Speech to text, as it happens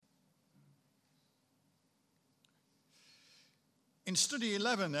In study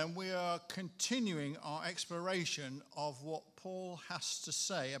 11, then, we are continuing our exploration of what Paul has to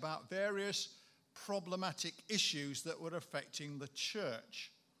say about various problematic issues that were affecting the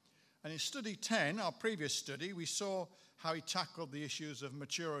church. And in study 10, our previous study, we saw how he tackled the issues of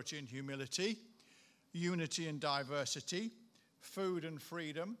maturity and humility, unity and diversity, food and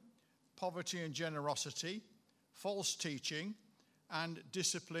freedom, poverty and generosity, false teaching, and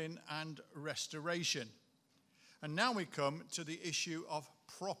discipline and restoration. And now we come to the issue of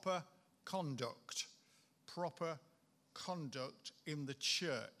proper conduct in the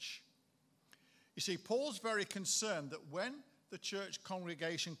church. You see, Paul's very concerned that when the church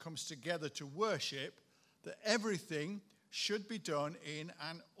congregation comes together to worship, that everything should be done in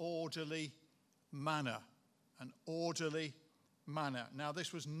an orderly manner. Now,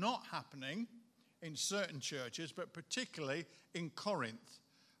 this was not happening in certain churches, but particularly in Corinth,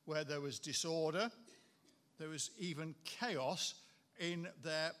 where there was disorder. There was even chaos in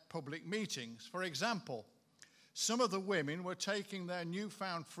their public meetings. For example, some of the women were taking their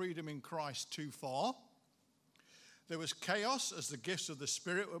newfound freedom in Christ too far. There was chaos as the gifts of the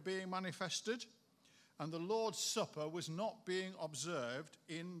Spirit were being manifested, and the Lord's Supper was not being observed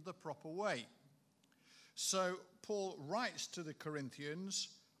in the proper way. So Paul writes to the Corinthians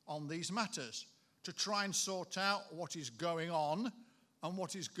on these matters to try and sort out what is going on and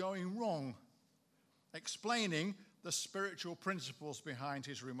what is going wrong, explaining the spiritual principles behind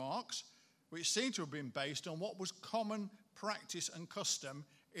his remarks, which seem to have been based on what was common practice and custom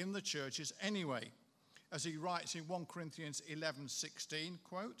in the churches anyway. As he writes in 1 Corinthians 11:16,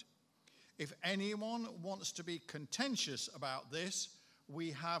 quote, "If anyone wants to be contentious about this,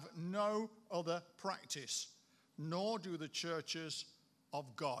 we have no other practice, nor do the churches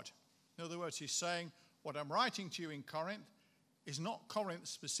of God." In other words, he's saying, what I'm writing to you in Corinth is not Corinth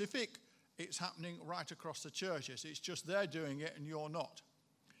specific. It's happening right across the churches. It's just they're doing it and you're not.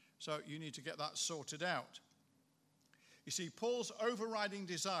 So you need to get that sorted out. You see, Paul's overriding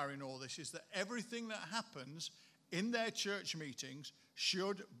desire in all this is that everything that happens in their church meetings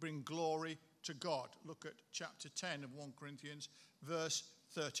should bring glory to God. Look at chapter 10 of 1 Corinthians, verse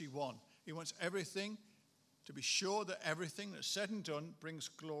 31. He wants everything to be sure that everything that's said and done brings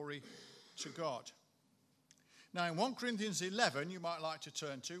glory to God. Now, in 1 Corinthians 11, you might like to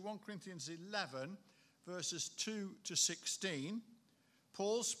turn to 1 Corinthians 11, verses 2 to 16,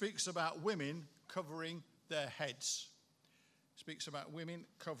 Paul speaks about women covering their heads. Speaks about women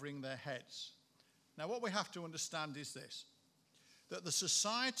covering their heads. Now, what we have to understand is this, that the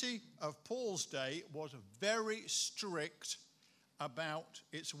society of Paul's day was very strict about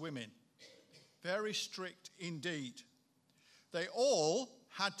its women. Very strict indeed. They all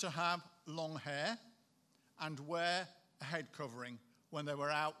had to have long hair and wear a head covering when they were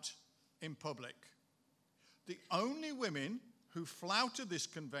out in public. The only women who flouted this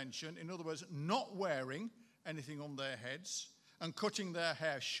convention, in other words, not wearing anything on their heads and cutting their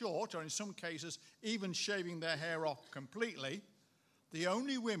hair short, or in some cases even shaving their hair off completely, the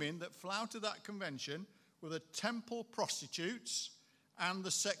only women that flouted that convention were the temple prostitutes and the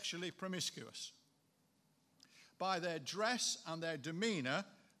sexually promiscuous. By their dress and their demeanor,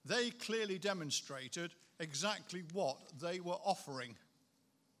 they clearly demonstrated exactly what they were offering.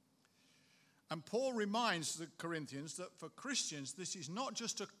 And Paul reminds the Corinthians that for Christians, this is not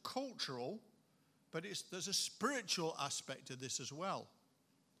just a cultural, but there's a spiritual aspect to this as well.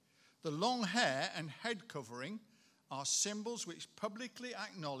 The long hair and head covering are symbols which publicly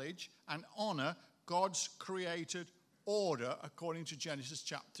acknowledge and honor God's created order according to Genesis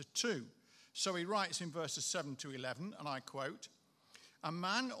chapter 2. So he writes in verses 7 to 11, and I quote, "A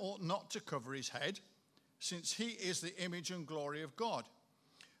man ought not to cover his head, since he is the image and glory of God.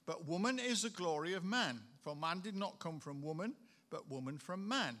 But woman is the glory of man. For man did not come from woman, but woman from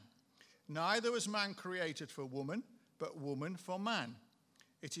man. Neither was man created for woman, but woman for man.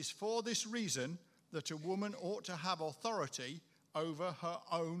 It is for this reason that a woman ought to have authority over her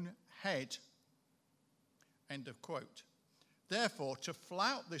own head." End of quote. Therefore, to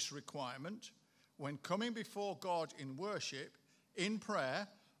flout this requirement when coming before God in worship, in prayer,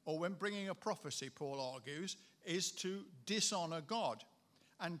 or when bringing a prophecy, Paul argues, is to dishonor God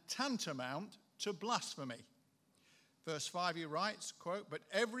and tantamount to blasphemy. Verse 5 he writes, quote, "But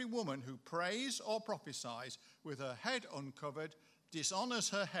every woman who prays or prophesies with her head uncovered dishonors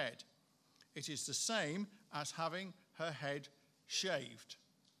her head. It is the same as having her head shaved."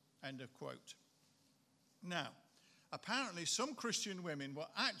 End of quote. Now, apparently some Christian women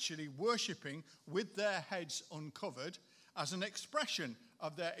were actually worshipping with their heads uncovered as an expression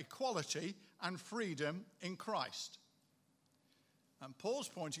of their equality and freedom in Christ. And Paul's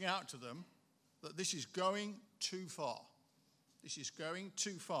pointing out to them that this is going too far. This is going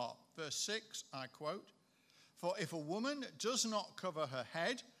too far. Verse 6, I quote, "For if a woman does not cover her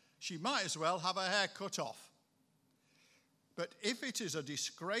head, she might as well have her hair cut off. But if it is a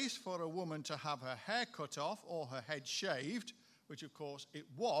disgrace for a woman to have her hair cut off or her head shaved," which of course it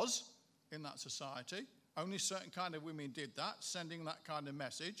was in that society, only certain kind of women did that, sending that kind of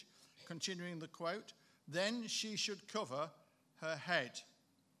message, continuing the quote, "then she should cover her head,"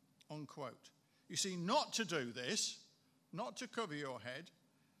 unquote. You see, not to do this, not to cover your head,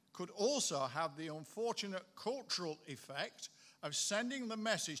 could also have the unfortunate cultural effect of sending the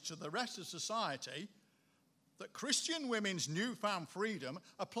message to the rest of society that Christian women's newfound freedom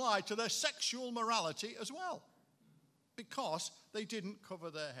applied to their sexual morality as well, because they didn't cover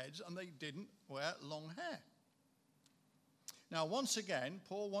their heads and they didn't wear long hair. Now, once again,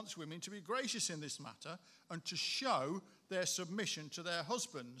 Paul wants women to be gracious in this matter and to show their submission to their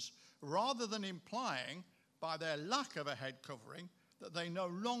husbands, rather than implying by their lack of a head covering that they no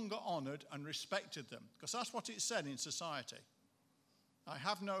longer honoured and respected them. Because that's what it said in society. I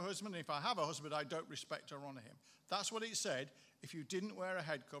have no husband, and if I have a husband, I don't respect or honour him. That's what it said if you didn't wear a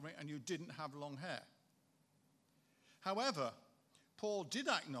head covering and you didn't have long hair. However, Paul did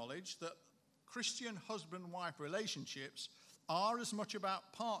acknowledge that Christian husband-wife relationships are as much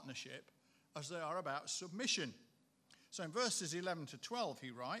about partnership as they are about submission. So in verses 11 to 12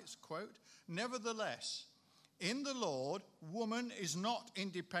 he writes, quote, "Nevertheless, in the Lord, woman is not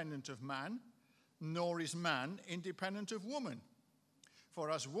independent of man, nor is man independent of woman. For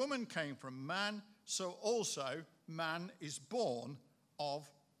as woman came from man, so also man is born of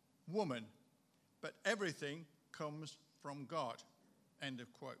woman. But everything comes from God." End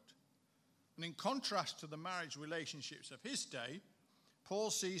of quote. And in contrast to the marriage relationships of his day,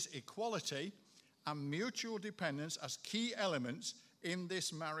 Paul sees equality and mutual dependence as key elements in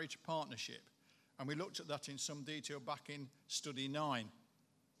this marriage partnership. And we looked at that in some detail back in study 9.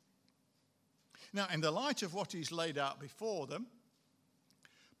 Now, in the light of what he's laid out before them,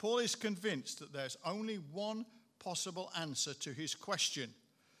 Paul is convinced that there's only one possible answer to his question,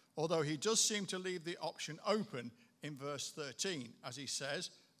 although he does seem to leave the option open in verse 13, as he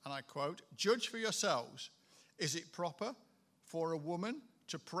says, and I quote, "Judge for yourselves, is it proper for a woman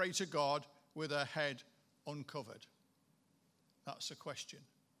to pray to God with her head uncovered?" That's the question.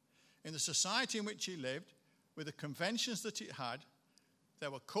 In the society in which he lived, with the conventions that it had,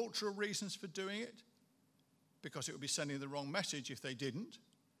 there were cultural reasons for doing it, because it would be sending the wrong message if they didn't.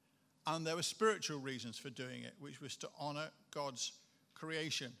 And there were spiritual reasons for doing it, which was to honour God's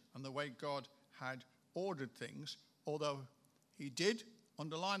creation and the way God had ordered things, although he did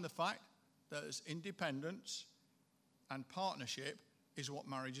underline the fact that as independence and partnership is what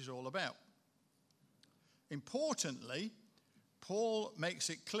marriage is all about. Importantly, Paul makes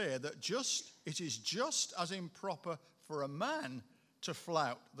it clear that it is just as improper for a man to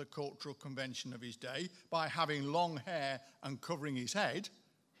flout the cultural convention of his day by having long hair and covering his head,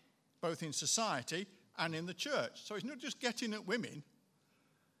 both in society and in the church. So he's not just getting at women.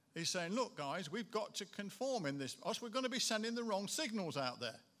 He's saying, look, guys, we've got to conform in this, else we're going to be sending the wrong signals out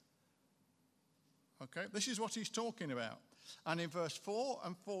there. Okay, this is what he's talking about. And in verse 4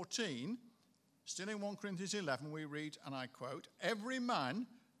 and 14, still in 1 Corinthians 11, we read, and I quote, every man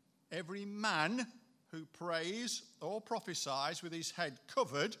who prays or prophesies with his head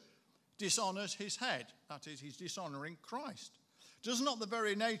covered dishonours his head." That is, he's dishonouring Christ. "Does not the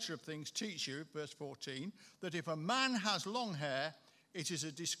very nature of things teach you," verse 14, "that if a man has long hair, it is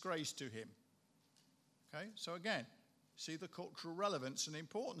a disgrace to him?" Okay, so again, see the cultural relevance and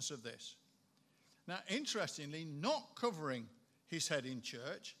importance of this. Now, interestingly, not covering his head in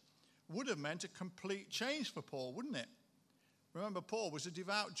church would have meant a complete change for Paul, wouldn't it? Remember, Paul was a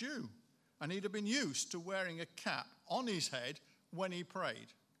devout Jew, and he'd have been used to wearing a cap on his head when he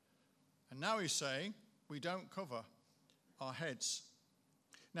prayed. And now he's saying, we don't cover our heads.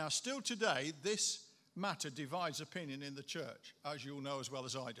 Now, still today, this matter divides opinion in the church, as you'll know as well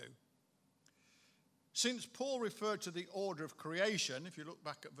as I do. Since Paul referred to the order of creation, if you look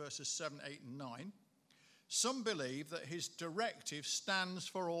back at verses 7, 8, and 9, some believe that his directive stands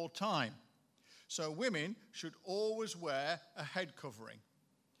for all time. So women should always wear a head covering.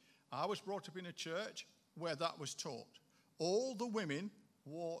 I was brought up in a church where that was taught. All the women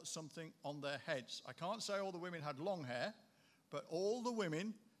wore something on their heads. I can't say all the women had long hair, but all the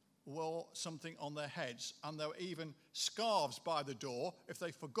women wore something on their heads, and there were even scarves by the door if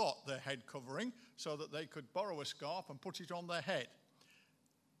they forgot their head covering, so that they could borrow a scarf and put it on their head.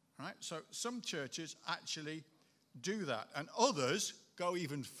 Right? So some churches actually do that, and others go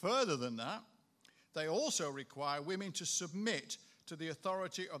even further than that. They also require women to submit to the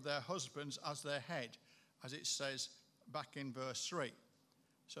authority of their husbands as their head, as it says back in verse 3.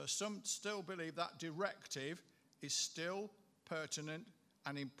 So some still believe that directive is still pertinent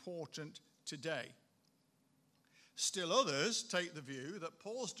and important today. Still others take the view that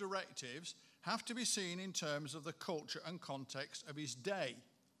Paul's directives have to be seen in terms of the culture and context of his day,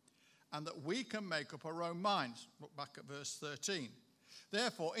 and that we can make up our own minds. Look back at verse 13.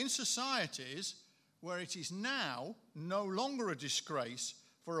 Therefore, in societies where it is now no longer a disgrace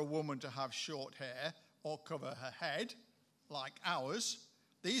for a woman to have short hair or cover her head, like ours,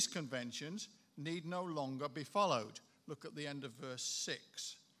 these conventions need no longer be followed. Look at the end of verse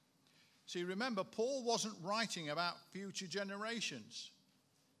 6. See, remember, Paul wasn't writing about future generations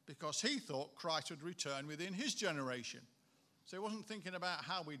because he thought Christ would return within his generation. So he wasn't thinking about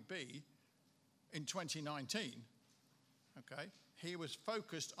how we'd be in 2019. Okay? He was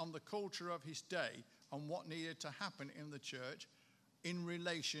focused on the culture of his day, on what needed to happen in the church in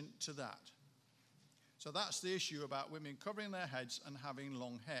relation to that. So that's the issue about women covering their heads and having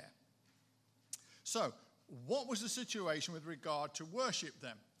long hair. So, what was the situation with regard to worship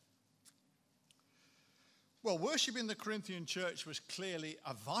then? Well, worship in the Corinthian church was clearly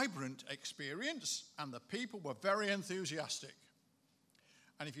a vibrant experience, and the people were very enthusiastic.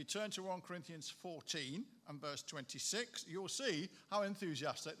 And if you turn to 1 Corinthians 14 and verse 26, you'll see how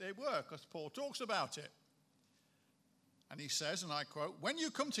enthusiastic they were, because Paul talks about it. And he says, and I quote, "When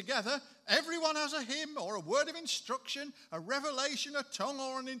you come together, everyone has a hymn or a word of instruction, a revelation, a tongue,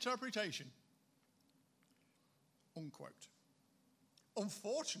 or an interpretation." Unquote.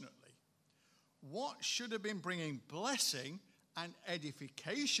 Unfortunately, what should have been bringing blessing and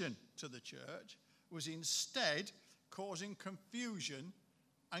edification to the church was instead causing confusion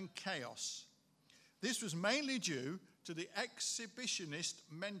and chaos. This was mainly due to the exhibitionist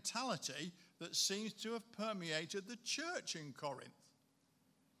mentality that seems to have permeated the church in Corinth.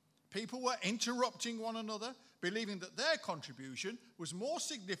 People were interrupting one another, believing that their contribution was more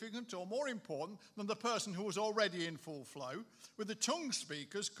significant or more important than the person who was already in full flow, with the tongue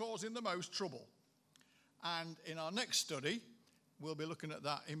speakers causing the most trouble. And in our next study, we'll be looking at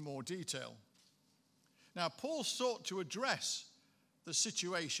that in more detail. Now, Paul sought to address the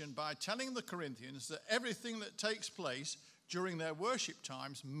situation by telling the Corinthians that everything that takes place during their worship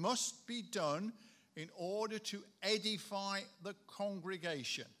times must be done in order to edify the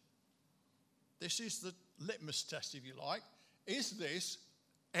congregation. This is the litmus test, if you like. Is this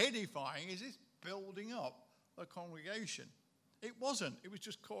edifying? Is this building up the congregation? It wasn't. It was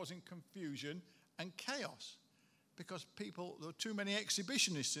just causing confusion and chaos because there were too many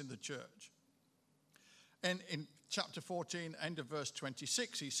exhibitionists in the church. And in chapter 14, end of verse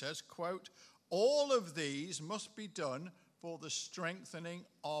 26, he says, quote, "All of these must be done for the strengthening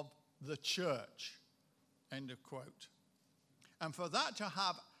of the church," end of quote. And for that to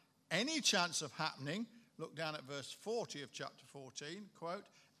have any chance of happening, look down at verse 40 of chapter 14, quote,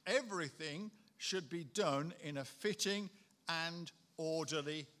 "Everything should be done in a fitting and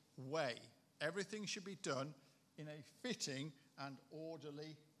orderly way." Everything should be done in a fitting and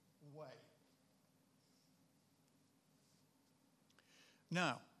orderly way.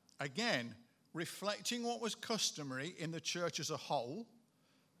 Now, again, reflecting what was customary in the church as a whole,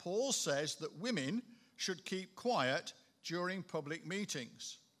 Paul says that women should keep quiet during public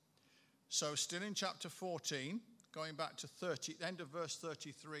meetings. So still in chapter 14, going back to end of verse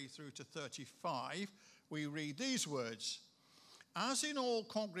 33 through to 35, we read these words. "As in all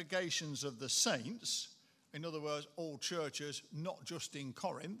congregations of the saints," in other words, all churches, not just in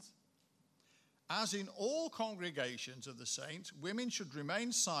Corinth, "as in all congregations of the saints, women should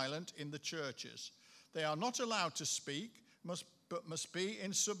remain silent in the churches. They are not allowed to speak, but must be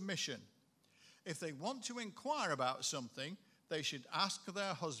in submission. If they want to inquire about something, they should ask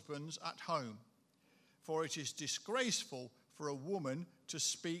their husbands at home. For it is disgraceful for a woman to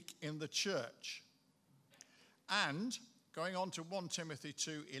speak in the church." And going on to 1 Timothy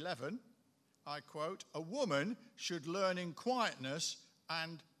 2:11, I quote, "A woman should learn in quietness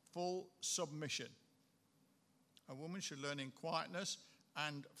and full submission." A woman should learn in quietness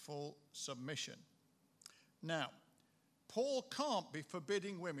and full submission. Now, Paul can't be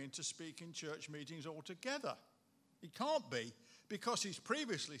forbidding women to speak in church meetings altogether. He can't be, because he's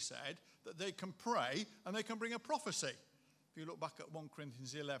previously said that they can pray and they can bring a prophecy. If you look back at 1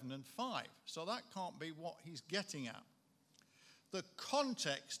 Corinthians 11 and 5. So that can't be what he's getting at. The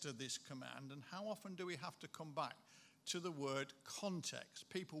context of this command, and how often do we have to come back to the word context?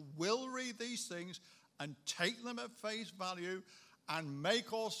 People will read these things and take them at face value and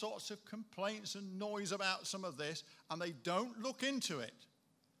make all sorts of complaints and noise about some of this, and they don't look into it.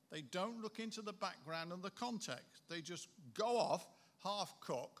 They don't look into the background and the context. They just go off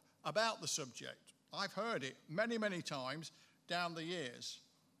half-cock about the subject. I've heard it many, many times down the years.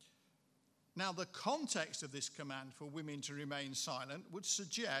 Now, the context of this command for women to remain silent would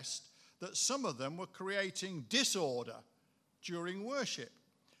suggest that some of them were creating disorder during worship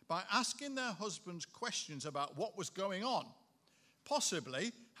by asking their husbands questions about what was going on,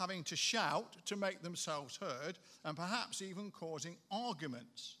 possibly having to shout to make themselves heard, and perhaps even causing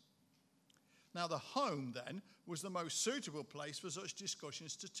arguments. Now, the home, then, was the most suitable place for such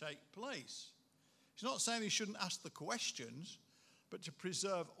discussions to take place. He's not saying he shouldn't ask the questions, but to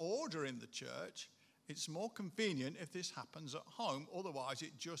preserve order in the church, it's more convenient if this happens at home. Otherwise,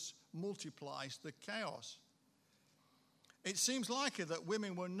 it just multiplies the chaos. It seems likely that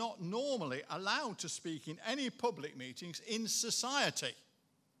women were not normally allowed to speak in any public meetings in society.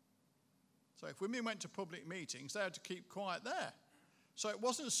 So if women went to public meetings, they had to keep quiet there. So it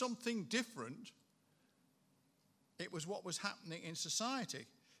wasn't something different. It was what was happening in society.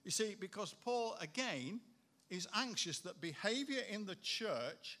 You see, because Paul, again, is anxious that behavior in the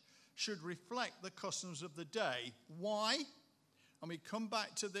church should reflect the customs of the day. Why? And we come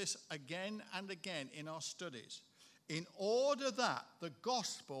back to this again and again in our studies. In order that the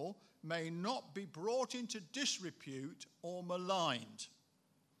gospel may not be brought into disrepute or maligned.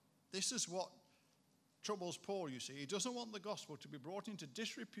 This is what troubles Paul, you see. He doesn't want the gospel to be brought into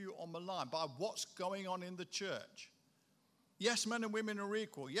disrepute or maligned by what's going on in the church. Yes, men and women are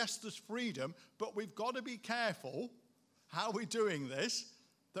equal. Yes, there's freedom, but we've got to be careful how we're doing this,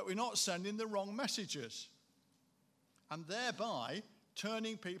 that we're not sending the wrong messages, and thereby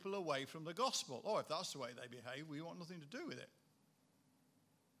turning people away from the gospel. Oh, if that's the way they behave, we want nothing to do with it.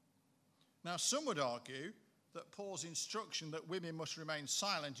 Now, some would argue that Paul's instruction that women must remain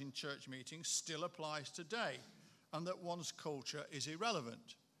silent in church meetings still applies today, and that one's culture is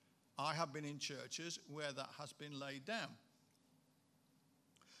irrelevant. I have been in churches where that has been laid down.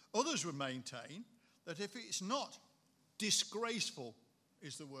 Others would maintain that if it's not disgraceful,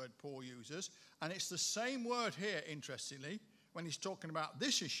 is the word Paul uses, and it's the same word here, interestingly, when he's talking about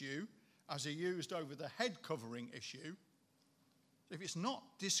this issue as he used over the head covering issue. If it's not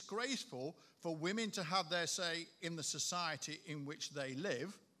disgraceful for women to have their say in the society in which they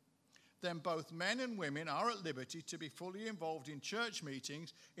live, then both men and women are at liberty to be fully involved in church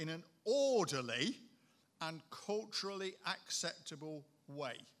meetings in an orderly and culturally acceptable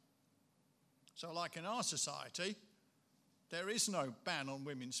way. So like in our society, there is no ban on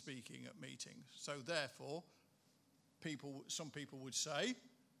women speaking at meetings. So therefore, some people would say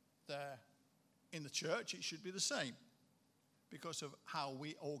that in the church it should be the same because of how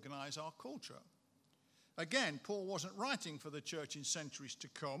we organize our culture. Again, Paul wasn't writing for the church in centuries to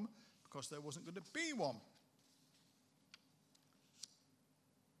come because there wasn't going to be one.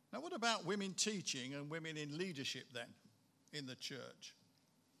 Now, what about women teaching and women in leadership then in the church?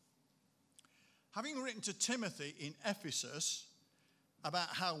 Having written to Timothy in Ephesus about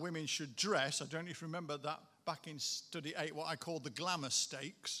how women should dress, I don't know if you remember that back in study 8, what I call the glamour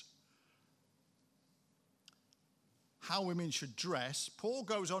stakes, how women should dress, Paul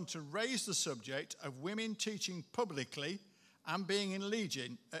goes on to raise the subject of women teaching publicly and being in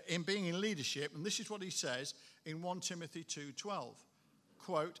leadership, and this is what he says in 1 Timothy 2:12.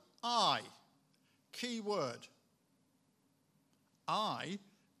 Quote, I, key word, I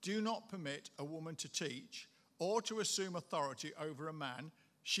do not permit a woman to teach or to assume authority over a man.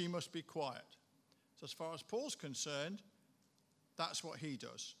 She must be quiet. So as far as Paul's concerned, that's what he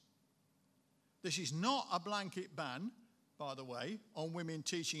does. This is not a blanket ban, by the way, on women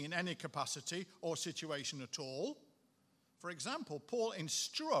teaching in any capacity or situation at all. For example, Paul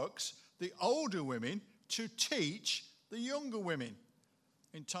instructs the older women to teach the younger women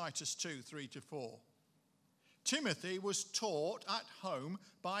in Titus 2:3-4. Timothy was taught at home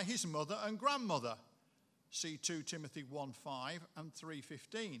by his mother and grandmother. See 2 Timothy 1:5 and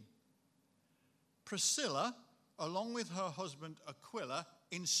 3:15. Priscilla, along with her husband Aquila,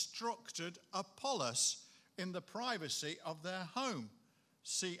 instructed Apollos in the privacy of their home.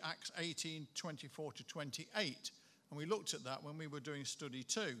 See Acts 18:24-28. And we looked at that when we were doing study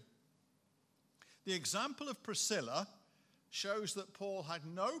 2. The example of Priscilla shows that Paul had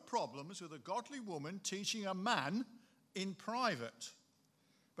no problems with a godly woman teaching a man in private.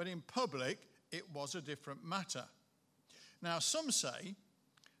 But in public, it was a different matter. Now, some say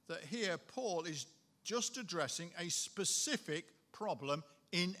that here Paul is just addressing a specific problem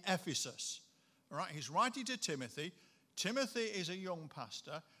in Ephesus. All right, he's writing to Timothy. Timothy is a young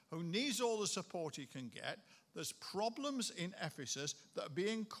pastor who needs all the support he can get. There's problems in Ephesus that are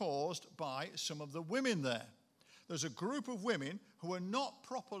being caused by some of the women there. There's a group of women who are not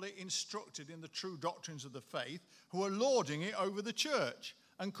properly instructed in the true doctrines of the faith, who are lording it over the church.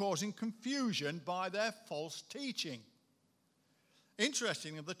 and causing confusion by their false teaching.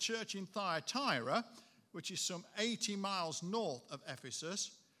 Interestingly, the church in Thyatira, which is some 80 miles north of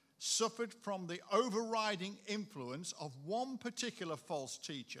Ephesus, suffered from the overriding influence of one particular false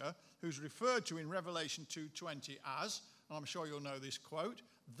teacher who's referred to in Revelation 2:20 as, and I'm sure you'll know this quote,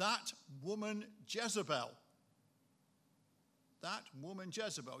 that woman Jezebel. That woman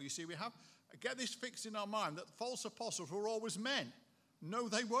Jezebel. You see, we have, get this fixed in our mind, that false apostles were always men. No,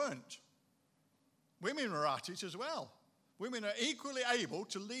 they weren't. Women were at it as well. Women are equally able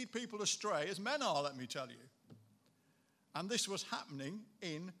to lead people astray as men are, let me tell you. And this was happening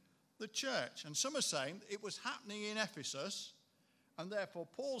in the church. And some are saying it was happening in Ephesus, and therefore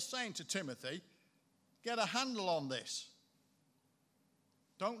Paul's saying to Timothy, get a handle on this.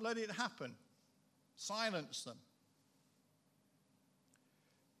 Don't let it happen. Silence them.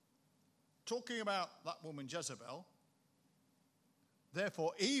 Talking about that woman Jezebel,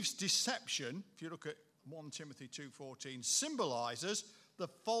 therefore Eve's deception, if you look at 1 Timothy 2:14, symbolizes the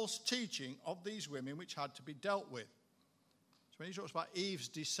false teaching of these women which had to be dealt with. So when he talks about Eve's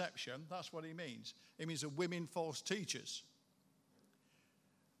deception, that's what he means. It means the women false teachers.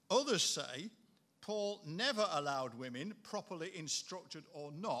 Others say Paul never allowed women, properly instructed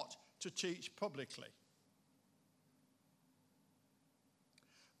or not, to teach publicly.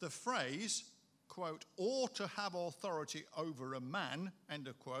 The phrase, quote, or to have authority over a man, end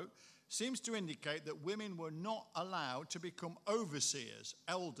of quote, seems to indicate that women were not allowed to become overseers,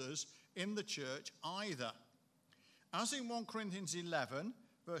 elders in the church either. As in 1 Corinthians 11,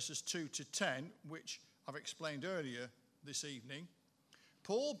 verses 2 to 10, which I've explained earlier this evening,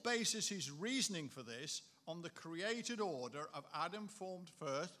 Paul bases his reasoning for this on the created order of Adam formed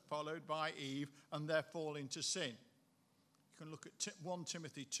first, followed by Eve, and their fall into sin. You can look at 1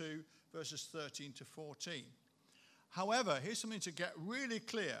 Timothy 2, verses 13 to 14. However, here's something to get really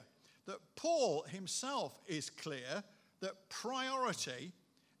clear, that Paul himself is clear that priority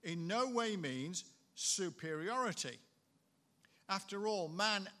in no way means superiority. After all,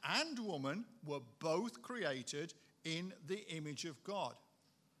 man and woman were both created in the image of God.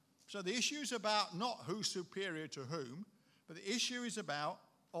 So the issue is about not who's superior to whom, but the issue is about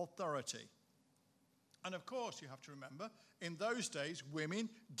authority. And of course, you have to remember, in those days, women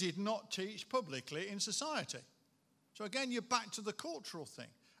did not teach publicly in society. So again, you're back to the cultural thing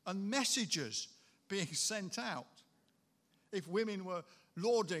and messages being sent out. If women were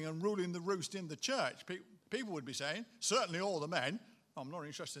lording and ruling the roost in the church, people would be saying, certainly all the men, I'm not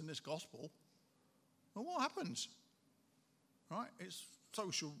interested in this gospel. Well, what happens? Right? It's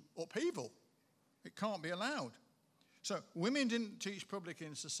social upheaval. It can't be allowed. So women didn't teach publicly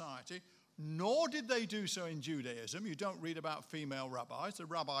in society, nor did they do so in Judaism. You don't read about female rabbis. The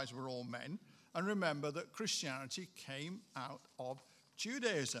rabbis were all men. And remember that Christianity came out of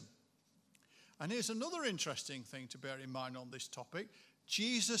Judaism. And here's another interesting thing to bear in mind on this topic.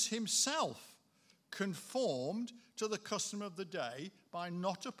 Jesus himself conformed to the custom of the day by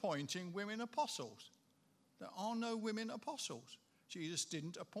not appointing women apostles. There are no women apostles. Jesus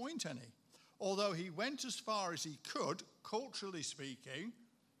didn't appoint any, although he went as far as he could, culturally speaking,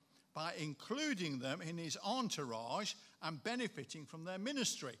 by including them in his entourage and benefiting from their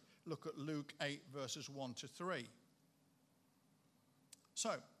ministry. Look at Luke 8, verses 1 to 3.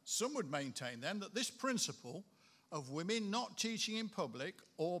 So, some would maintain then that this principle of women not teaching in public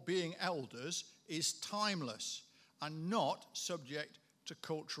or being elders is timeless and not subject to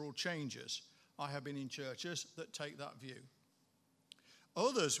cultural changes. I have been in churches that take that view.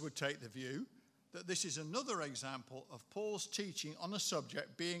 Others would take the view that this is another example of Paul's teaching on a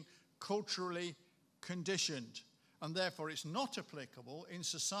subject being culturally conditioned, and therefore it's not applicable in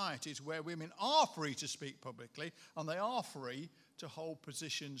societies where women are free to speak publicly and they are free to hold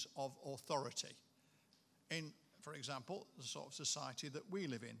positions of authority in, for example, the sort of society that we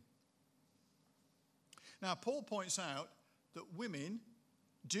live in. Now, Paul points out that women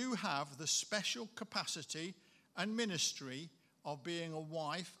do have the special capacity and ministry of being a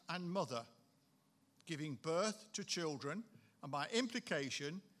wife and mother, giving birth to children, and by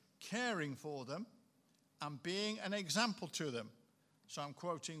implication, caring for them and being an example to them. So I'm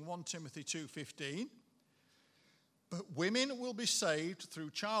quoting 1 Timothy 2:15. But women will be saved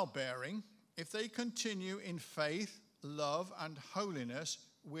through childbearing if they continue in faith, love, and holiness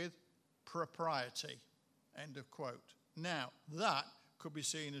with propriety. End of quote. Now, that could be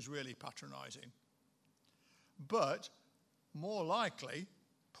seen as really patronizing. But more likely,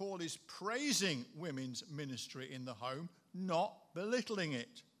 Paul is praising women's ministry in the home, not belittling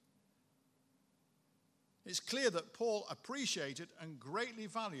it. It's clear that Paul appreciated and greatly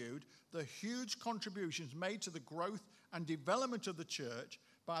valued the huge contributions made to the growth and development of the church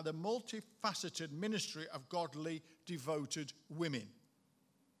by the multifaceted ministry of godly, devoted women.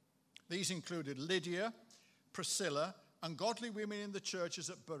 These included Lydia, Priscilla, and godly women in the churches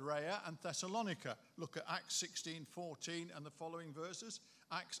at Berea and Thessalonica. Look at Acts 16:14 and the following verses,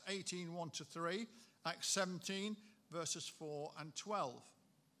 Acts 18:1-3, Acts 17, verses 4 and 12.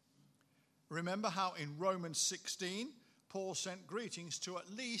 Remember how in Romans 16, Paul sent greetings to at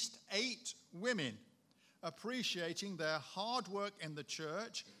least 8 women, appreciating their hard work in the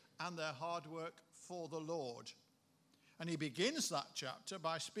church and their hard work for the Lord. And he begins that chapter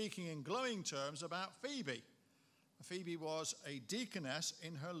by speaking in glowing terms about Phoebe. Phoebe was a deaconess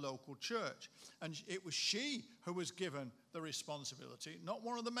in her local church, and it was she who was given the responsibility, not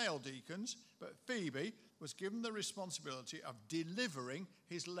one of the male deacons, but Phoebe was given the responsibility of delivering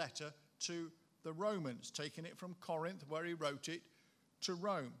his letter to the Romans, taking it from Corinth, where he wrote it, to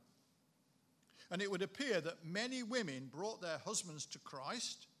Rome. And it would appear that many women brought their husbands to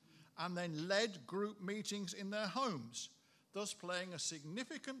Christ and then led group meetings in their homes, thus playing a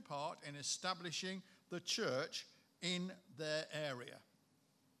significant part in establishing the church in their area.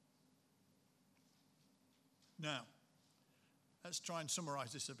 Now, let's try and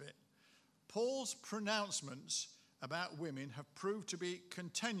summarize this a bit. Paul's pronouncements about women have proved to be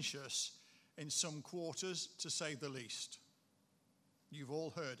contentious in some quarters, to say the least. You've all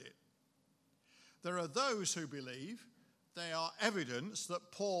heard it. There are those who believe they are evidence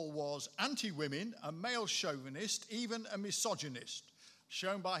that Paul was anti-women, a male chauvinist, even a misogynist,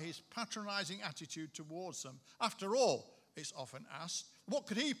 shown by his patronizing attitude towards them. After all, it's often asked, what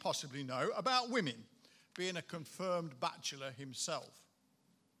could he possibly know about women, being a confirmed bachelor himself?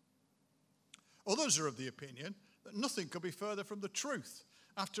 Others are of the opinion that nothing could be further from the truth.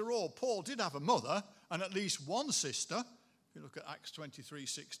 After all, Paul did have a mother and at least one sister, if you look at Acts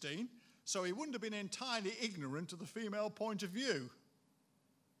 23:16, so he wouldn't have been entirely ignorant of the female point of view.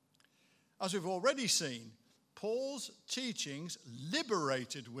 As we've already seen, Paul's teachings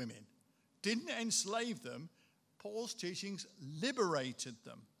liberated women, didn't enslave them. Paul's teachings liberated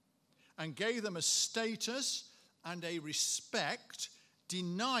them and gave them a status and a respect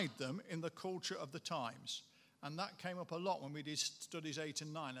denied them in the culture of the times. And that came up a lot when we did studies 8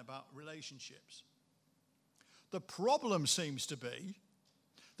 and 9 about relationships. The problem seems to be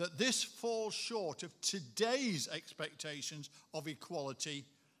that this falls short of today's expectations of equality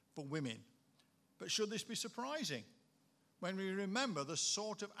for women. But should this be surprising when we remember the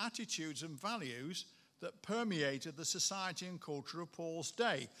sort of attitudes and values that permeated the society and culture of Paul's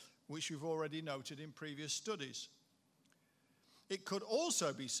day, which we've already noted in previous studies? It could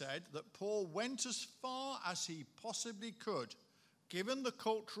also be said that Paul went as far as he possibly could, given the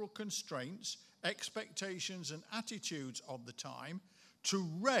cultural constraints, expectations, and attitudes of the time, to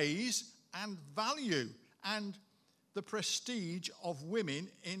raise and value and the prestige of women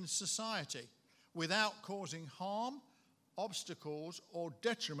in society without causing harm, obstacles, or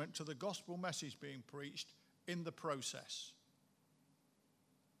detriment to the gospel message being preached in the process.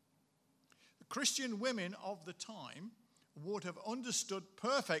 The Christian women of the time would have understood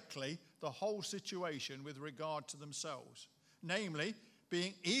perfectly the whole situation with regard to themselves, namely,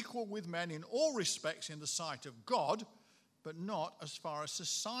 being equal with men in all respects in the sight of God, but not as far as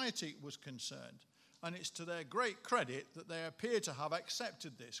society was concerned. And it's to their great credit that they appear to have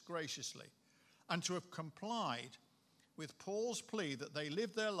accepted this graciously and to have complied with Paul's plea that they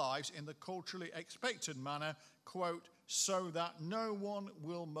live their lives in the culturally expected manner, quote, so that no one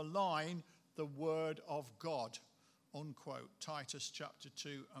will malign the word of God, unquote. Titus chapter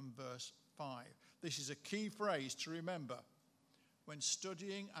 2 and verse 5. This is a key phrase to remember when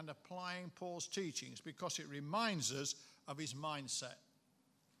studying and applying Paul's teachings, because it reminds us of his mindset.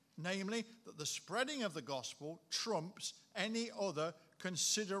 Namely, that the spreading of the gospel trumps any other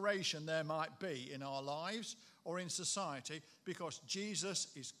consideration there might be in our lives or in society, because Jesus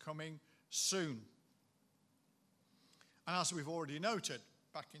is coming soon. And as we've already noted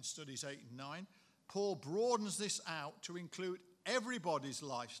back in studies 8 and 9, Paul broadens this out to include everybody's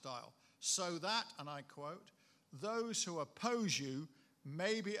lifestyle, so that, and I quote, those who oppose you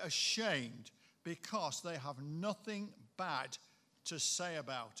may be ashamed because they have nothing bad to say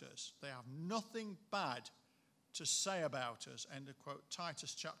about us. They have nothing bad to say about us, end of quote.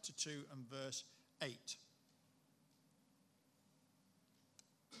 Titus chapter 2 and verse 8.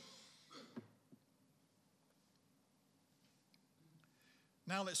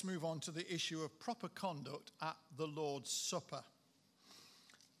 Now let's move on to the issue of proper conduct at the Lord's Supper.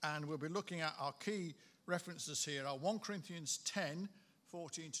 And we'll be looking at our key references here are 1 Corinthians 10,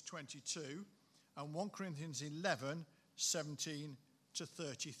 14 to 22, and 1 Corinthians 11, 17 to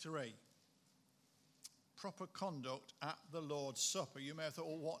 33. proper conduct at the Lord's Supper. You may have thought,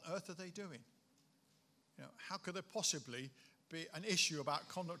 well, what on earth are they doing? How could there possibly be an issue about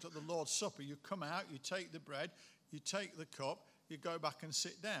conduct at the Lord's Supper? You come out, you take the bread, you take the cup, you go back and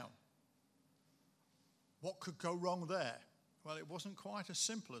sit down. What could go wrong there? Well, it wasn't quite as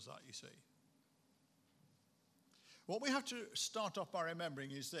simple as that, you see. What we have to start off by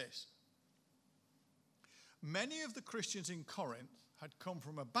remembering is this. Many of the Christians in Corinth had come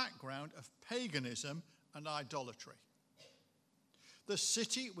from a background of paganism and idolatry. The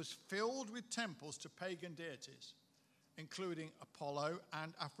city was filled with temples to pagan deities, including Apollo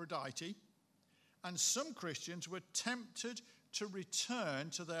and Aphrodite, and some Christians were tempted to return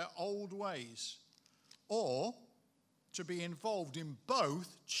to their old ways or to be involved in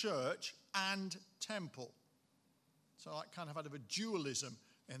both church and temple. So that kind of had a dualism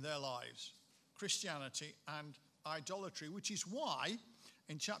in their lives, Christianity and idolatry, which is why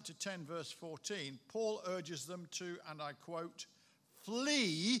in chapter 10, verse 14, Paul urges them to, and I quote,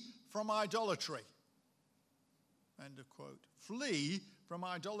 flee from idolatry. End of quote. Flee from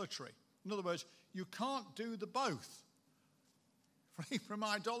idolatry. In other words, you can't do the both. Flee from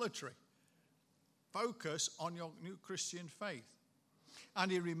idolatry. Focus on your new Christian faith.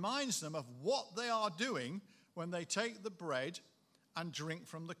 And he reminds them of what they are doing when they take the bread and drink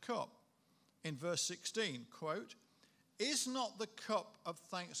from the cup. In verse 16, quote, is not the cup of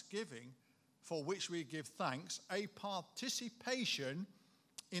thanksgiving for which we give thanks a participation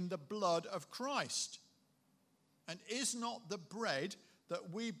in the blood of Christ? And is not the bread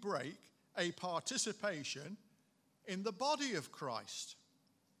that we break a participation in the body of Christ?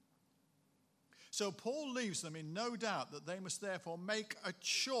 So Paul leaves them in no doubt that they must therefore make a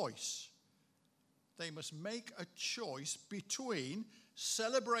choice. They must make a choice between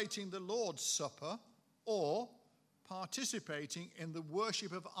celebrating the Lord's Supper or participating in the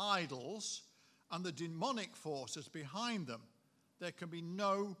worship of idols and the demonic forces behind them. There can be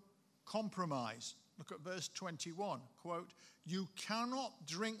no compromise. Look at verse 21, quote, you cannot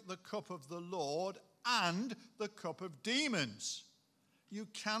drink the cup of the Lord and the cup of demons. You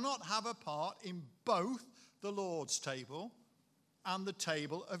cannot have a part in both the Lord's table and the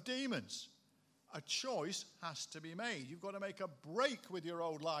table of demons. A choice has to be made. You've got to make a break with your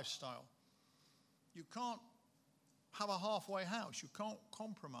old lifestyle. You can't have a halfway house. You can't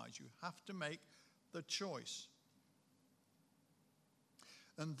compromise. You have to make the choice.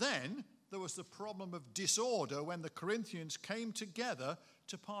 And then there was the problem of disorder when the Corinthians came together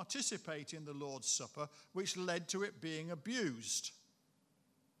to participate in the Lord's Supper, which led to it being abused.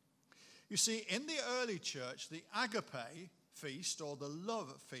 You see, in the early church, the agape feast, or the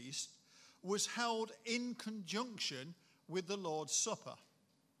love feast, was held in conjunction with the Lord's Supper.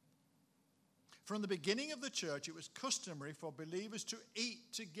 From the beginning of the church, it was customary for believers to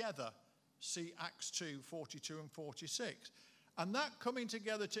eat together. See Acts 2, 42 and 46. And that coming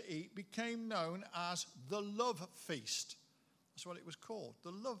together to eat became known as the love feast. That's what it was called,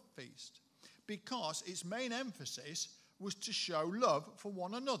 the love feast. Because its main emphasis was to show love for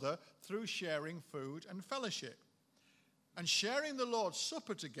one another through sharing food and fellowship. And sharing the Lord's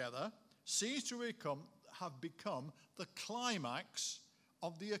Supper together seems to have become the climax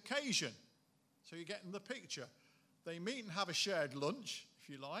of the occasion. So you're getting the picture. They meet and have a shared lunch, if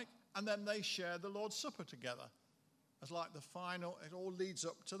you like, and then they share the Lord's Supper together. As like the final, it all leads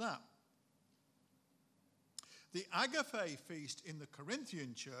up to that. The agape feast in the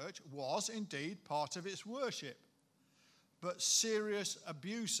Corinthian church was indeed part of its worship, but serious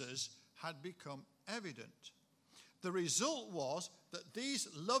abuses had become evident. The result was that these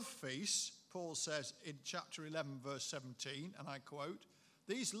love feasts, Paul says in chapter 11, verse 17, and I quote,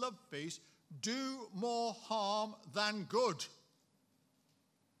 these love feasts do more harm than good.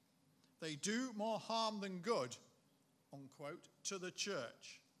 They do more harm than good, unquote, to the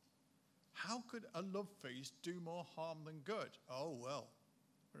church. How could a love feast do more harm than good? Oh, well,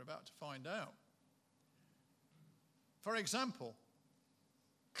 we're about to find out. For example,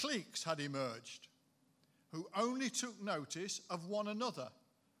 cliques had emerged who only took notice of one another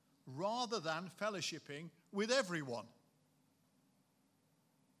rather than fellowshipping with everyone.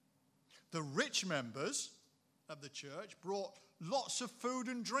 The rich members of the church brought lots of food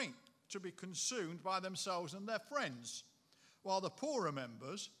and drink to be consumed by themselves and their friends, while the poorer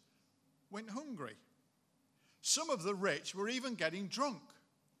members went hungry. Some of the rich were even getting drunk.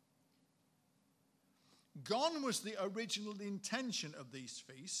 Gone was the original intention of these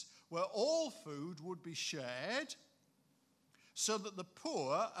feasts, where all food would be shared so that the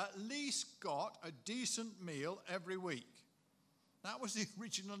poor at least got a decent meal every week. That was the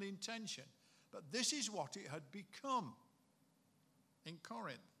original intention. But this is what it had become in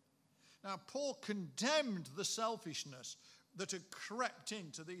Corinth. Now, Paul condemned the selfishness that had crept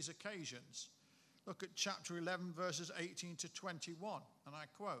into these occasions. Look at chapter 11, verses 18 to 21, and I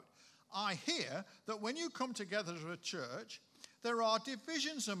quote, "I hear that when you come together as a church, there are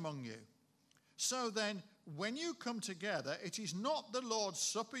divisions among you. So then, when you come together, it is not the Lord's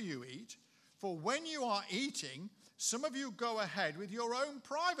Supper you eat, for when you are eating, some of you go ahead with your own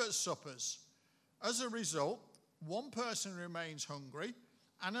private suppers. As a result, one person remains hungry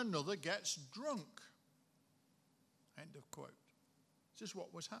and another gets drunk." End of quote. This is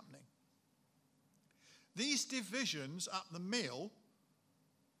what was happening. These divisions at the meal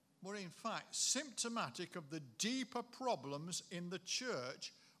were in fact symptomatic of the deeper problems in the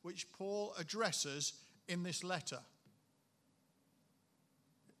church which Paul addresses in this letter.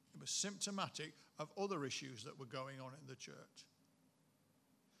 It was symptomatic of other issues that were going on in the church.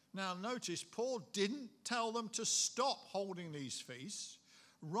 Now notice, Paul didn't tell them to stop holding these feasts.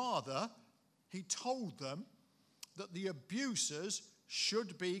 Rather, he told them that the abusers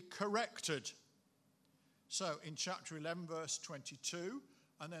should be corrected. So in chapter 11, verse 22,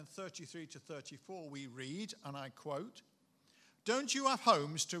 and then 33 to 34, we read, and I quote, "Don't you have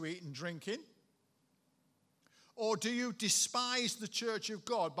homes to eat and drink in? Or do you despise the church of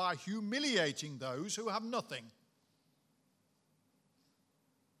God by humiliating those who have nothing?"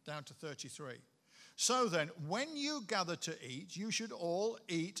 Down to 33. "So then, when you gather to eat, you should all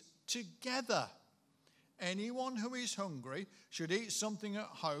eat together. Anyone who is hungry should eat something at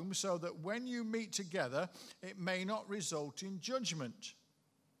home, so that when you meet together, it may not result in judgment."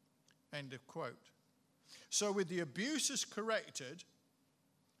 End of quote. So with the abuses corrected,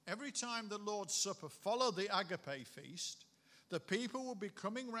 every time the Lord's Supper followed the Agape feast, the people will be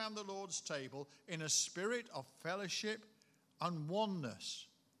coming round the Lord's table in a spirit of fellowship and oneness,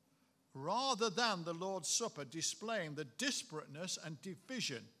 rather than the Lord's Supper displaying the disparateness and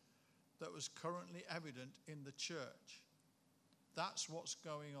division that was currently evident in the church. That's what's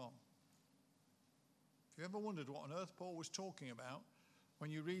going on. If you ever wondered what on earth Paul was talking about,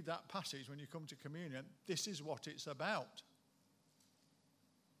 when you read that passage, when you come to communion, this is what it's about.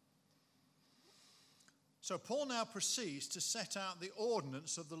 So Paul now proceeds to set out the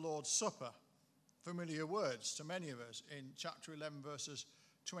ordinance of the Lord's Supper. Familiar words to many of us in chapter 11, verses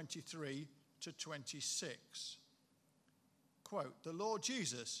 23 to 26. Quote, "The Lord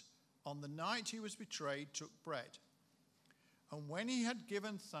Jesus, on the night he was betrayed, took bread. And when he had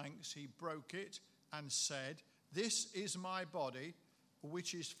given thanks, he broke it and said, 'This is my body,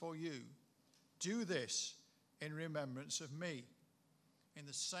 which is for you. Do this in remembrance of me.' In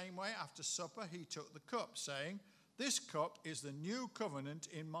the same way, after supper, he took the cup, saying, 'This cup is the new covenant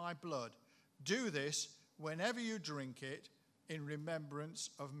in my blood. Do this whenever you drink it in remembrance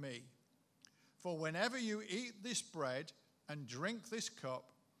of me. For whenever you eat this bread and drink this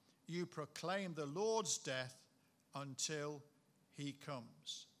cup, you proclaim the Lord's death until he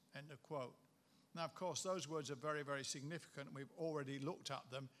comes.'" End of quote. Now, of course, those words are very, very significant. We've already looked at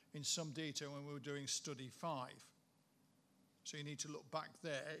them in some detail when we were doing study 5. So you need to look back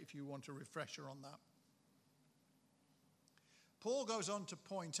there if you want a refresher on that. Paul goes on to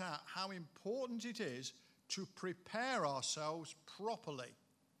point out how important it is to prepare ourselves properly.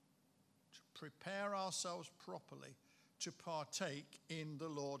 To prepare ourselves properly to partake in the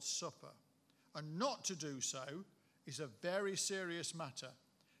Lord's Supper. And not to do so is a very serious matter.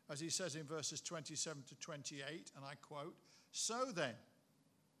 As he says in verses 27 to 28, and I quote, "So then,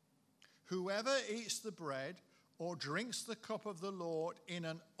 whoever eats the bread or drinks the cup of the Lord in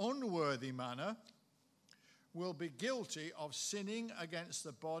an unworthy manner will be guilty of sinning against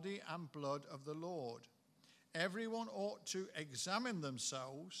the body and blood of the Lord. Everyone ought to examine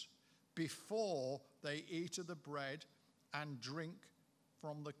themselves before they eat of the bread and drink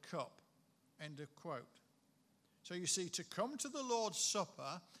from the cup." End of quote. So you see, to come to the Lord's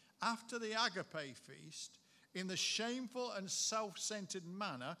Supper after the Agape feast in the shameful and self-centered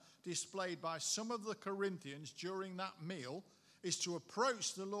manner displayed by some of the Corinthians during that meal is to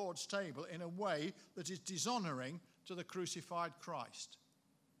approach the Lord's table in a way that is dishonoring to the crucified Christ.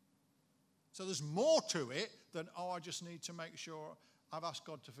 So there's more to it than, I just need to make sure I've asked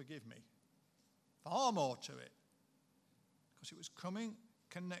God to forgive me. Far more to it. Because it was coming in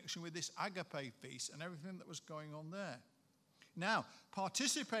connection with this Agape feast and everything that was going on there. Now,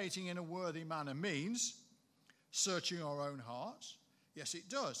 participating in a worthy manner means searching our own hearts. Yes, it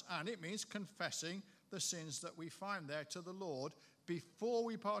does. And it means confessing the sins that we find there to the Lord before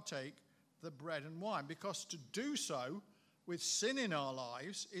we partake the bread and wine. Because to do so with sin in our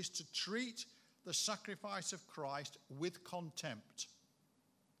lives is to treat the sacrifice of Christ with contempt,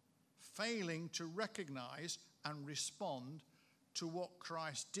 failing to recognize and respond to what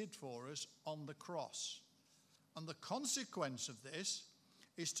Christ did for us on the cross. And the consequence of this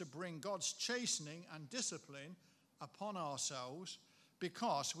is to bring God's chastening and discipline upon ourselves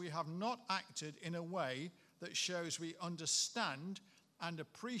because we have not acted in a way that shows we understand and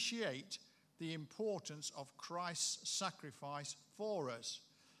appreciate the importance of Christ's sacrifice for us.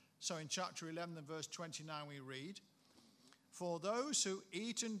 So in chapter 11 and verse 29 we read, "For those who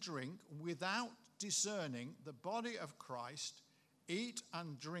eat and drink without discerning the body of Christ eat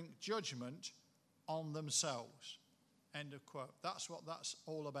and drink judgment on themselves." End of quote. That's what that's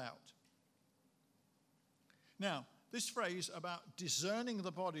all about. Now, this phrase about discerning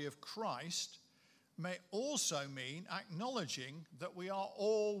the body of Christ may also mean acknowledging that we are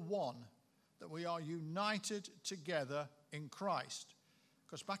all one, that we are united together in Christ.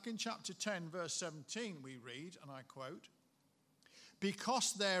 Because back in chapter 10, verse 17, we read, and I quote,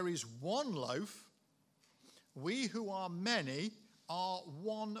 "Because there is one loaf, we who are many are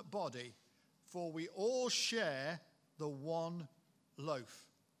one body, for we all share the one loaf."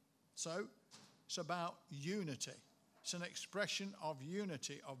 So it's about unity. It's an expression of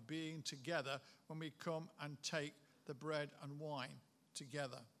unity, of being together when we come and take the bread and wine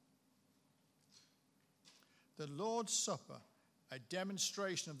together. The Lord's Supper, a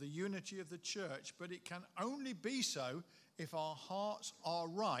demonstration of the unity of the church, but it can only be so if our hearts are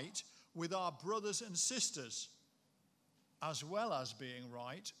right with our brothers and sisters, as well as being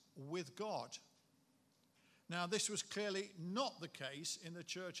right with God. Now, this was clearly not the case in the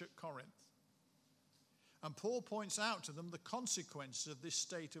church at Corinth. And Paul points out to them the consequences of this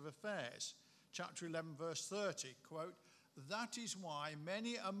state of affairs. Chapter 11, verse 30, quote, "That is why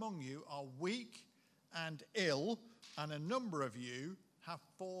many among you are weak and ill, and a number of you have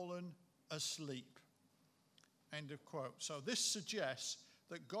fallen asleep." End of quote. So this suggests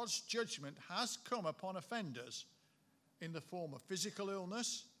that God's judgment has come upon offenders in the form of physical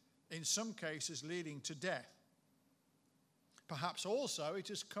illness, in some cases leading to death. Perhaps also it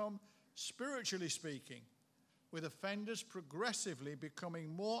has come spiritually speaking, with offenders progressively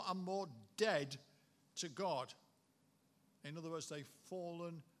becoming more and more dead to God. In other words, they've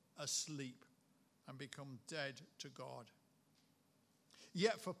fallen asleep and become dead to God.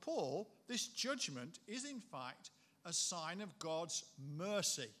 Yet for Paul, this judgment is in fact a sign of God's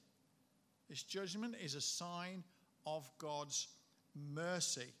mercy. This judgment is a sign of God's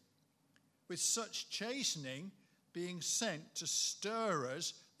mercy, with such chastening being sent to stir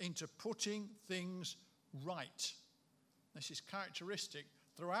us into putting things right. This is characteristic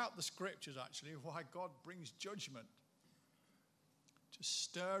throughout the scriptures, actually, of why God brings judgment. To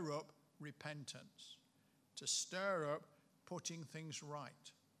stir up repentance, to stir up putting things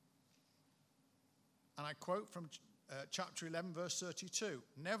right. And I quote from chapter 11, verse 32,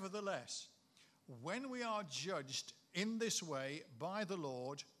 "Nevertheless, when we are judged in this way by the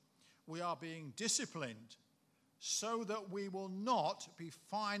Lord, we are being disciplined so that we will not be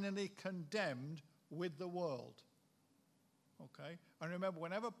finally condemned with the world." Okay? And remember,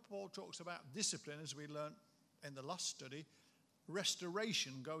 whenever Paul talks about discipline, as we learned in the last study,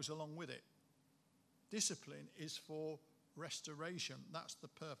 restoration goes along with it. Discipline is for restoration. That's the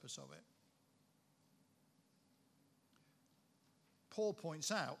purpose of it. Paul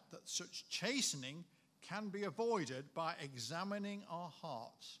points out that such chastening can be avoided by examining our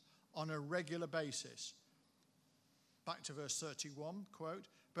hearts on a regular basis. Back to verse 31, quote,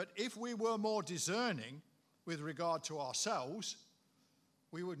 "But if we were more discerning with regard to ourselves,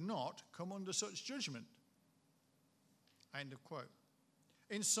 we would not come under such judgment." End of quote.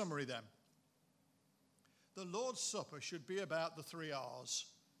 In summary then, the Lord's Supper should be about the 3 R's.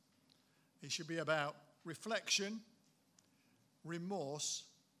 It should be about reflection, remorse,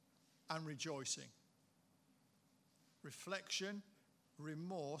 and rejoicing. Reflection,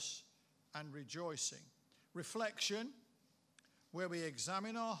 remorse, and rejoicing. Reflection, where we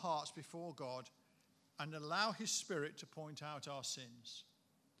examine our hearts before God and allow His Spirit to point out our sins.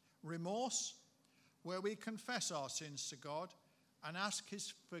 Remorse, where we confess our sins to God and ask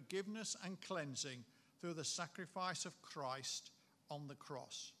His forgiveness and cleansing through the sacrifice of Christ on the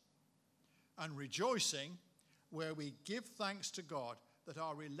cross. And rejoicing, where we give thanks to God that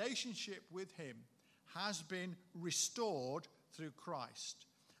our relationship with Him has been restored through Christ.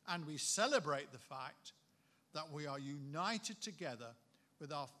 And we celebrate the fact that we are united together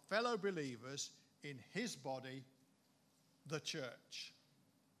with our fellow believers in His body, the church.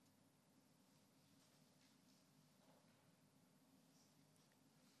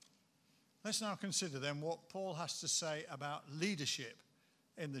 Let's now consider then what Paul has to say about leadership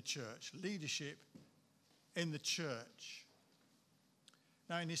in the church. Leadership in the church.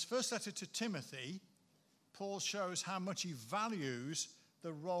 Now, in his first letter to Timothy, Paul shows how much he values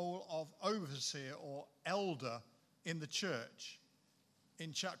the role of overseer or elder in the church.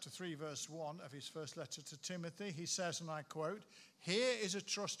 In chapter 3, verse 1 of his first letter to Timothy, he says, and I quote, "Here is a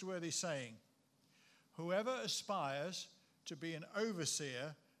trustworthy saying, whoever aspires to be an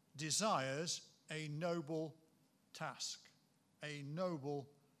overseer desires a noble task." A noble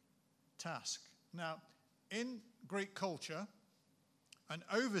task. Now, in Greek culture, an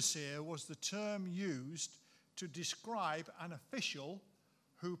overseer was the term used to describe an official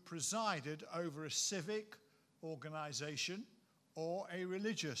who presided over a civic organization or a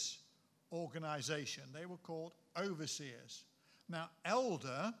religious organization. They were called overseers. Now,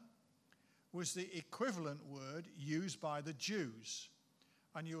 elder was the equivalent word used by the Jews.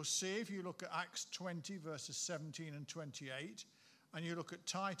 And you'll see if you look at Acts 20, verses 17 and 28, and you look at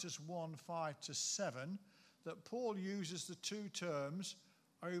Titus 1, 5 to 7, that Paul uses the two terms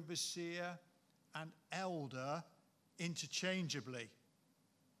overseer and elder interchangeably.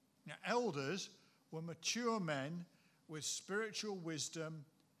 Now, elders were mature men with spiritual wisdom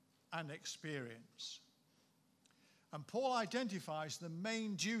and experience. And Paul identifies the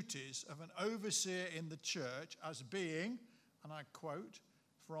main duties of an overseer in the church as being, and I quote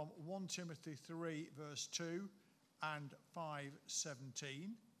from 1 Timothy 3, verse 2 and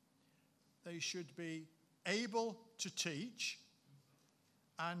 5:17, they should be able to teach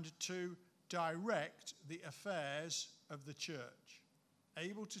and to direct the affairs of the church.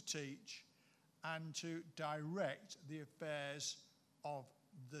 Able to teach and to direct the affairs of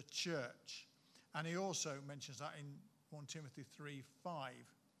the church. And he also mentions that in 1 Timothy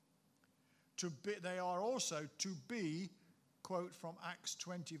 3:5. They are also to be, quote from Acts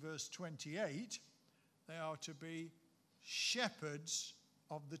 20, verse 28, they are to be shepherds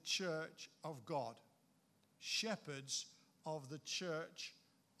of the church of God. Shepherds of the church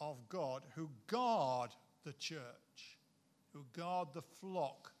of God who guard the church, who guard the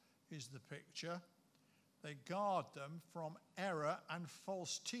flock is the picture. They guard them from error and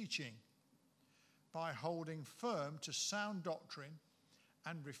false teaching by holding firm to sound doctrine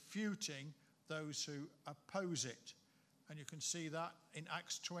and refuting those who oppose it. And you can see that in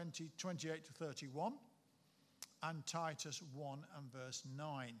Acts 20, 28 to 31 and Titus 1 and verse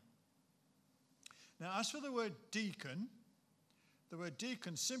 9. Now, as for the word deacon, the word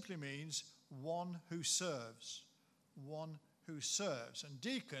deacon simply means one who serves. One who serves. And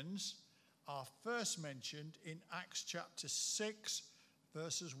deacons are first mentioned in Acts chapter 6,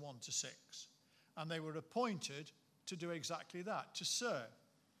 verses 1 to 6. And they were appointed to do exactly that, to serve.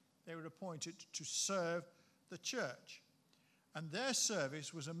 They were appointed to serve the church. And their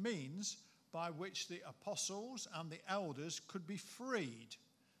service was a means by which the apostles and the elders could be freed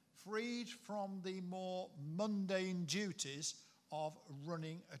from the more mundane duties of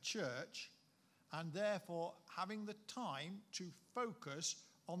running a church, and therefore having the time to focus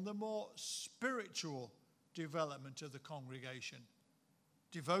on the more spiritual development of the congregation,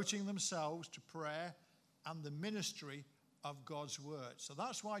 devoting themselves to prayer and the ministry of God's word. So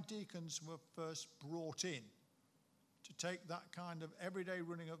that's why deacons were first brought in, to take that kind of everyday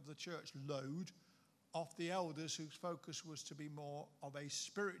running of the church load off the elders, whose focus was to be more of a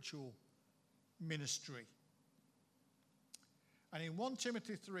spiritual ministry. And in 1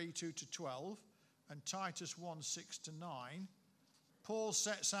 Timothy 3, 2 to 12 and Titus 1, 6 to 9, Paul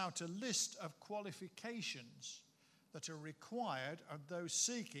sets out a list of qualifications that are required of those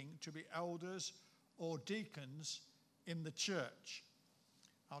seeking to be elders or deacons in the church.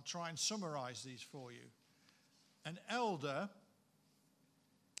 I'll try and summarize these for you. An elder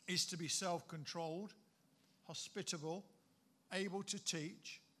is to be self-controlled, hospitable, able to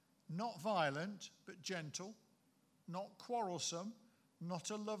teach, not violent but gentle, not quarrelsome, not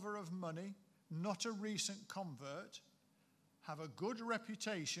a lover of money, not a recent convert, have a good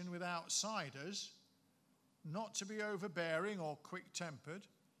reputation with outsiders, not to be overbearing or quick-tempered,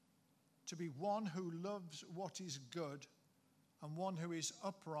 to be one who loves what is good, and one who is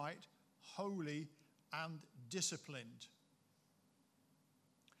upright, holy, and disciplined.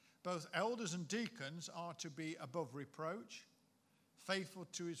 Both elders and deacons are to be above reproach, faithful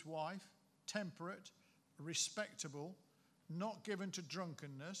to his wife, temperate, respectable, not given to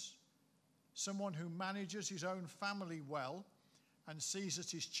drunkenness, someone who manages his own family well and sees that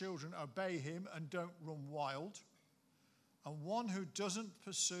his children obey him and don't run wild, and one who doesn't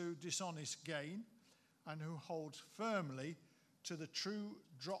pursue dishonest gain and who holds firmly to the true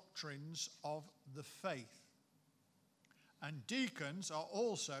doctrines of the faith. And deacons are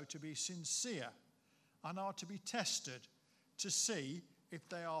also to be sincere and are to be tested to see if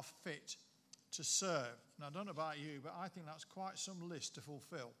they are fit to serve. Now, I don't know about you, but I think that's quite some list to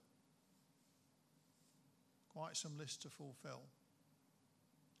fulfill. Quite some list to fulfill.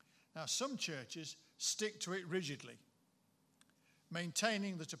 Now, some churches stick to it rigidly,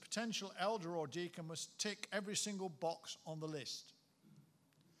 maintaining that a potential elder or deacon must tick every single box on the list.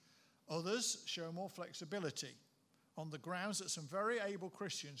 Others show more flexibility on the grounds that some very able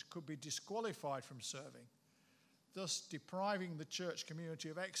Christians could be disqualified from serving, thus depriving the church community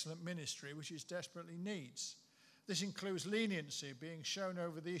of excellent ministry which it desperately needs. This includes leniency being shown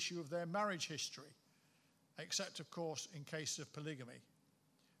over the issue of their marriage history, except, of course, in case of polygamy.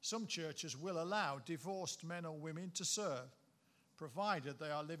 Some churches will allow divorced men or women to serve, provided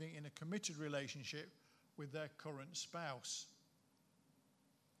they are living in a committed relationship with their current spouse.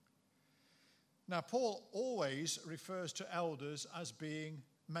 Now, Paul always refers to elders as being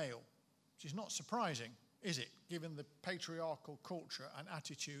male, which is not surprising, is it, given the patriarchal culture and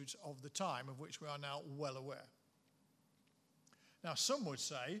attitudes of the time, of which we are now well aware. Now, some would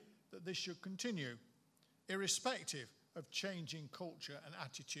say that this should continue, irrespective of changing culture and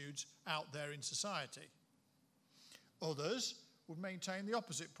attitudes out there in society. Others would maintain the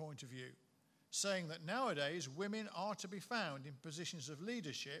opposite point of view, saying that nowadays women are to be found in positions of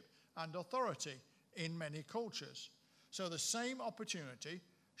leadership and authority in many cultures. So the same opportunity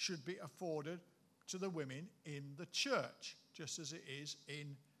should be afforded to the women in the church, just as it is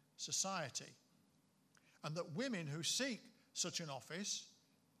in society. And that women who seek such an office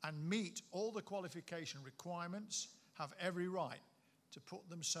and meet all the qualification requirements have every right to put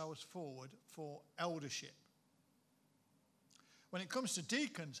themselves forward for eldership. When it comes to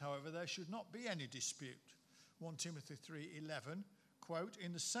deacons, however, there should not be any dispute. 1 Timothy 3:11, quote,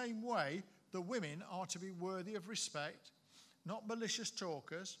 "In the same way, the women are to be worthy of respect, not malicious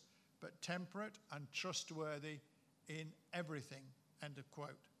talkers, but temperate and trustworthy in everything," end of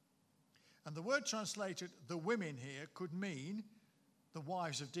quote. And the word translated the women here could mean the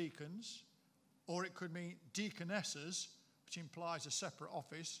wives of deacons, or it could mean deaconesses, which implies a separate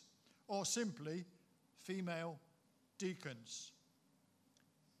office, or simply female deacons.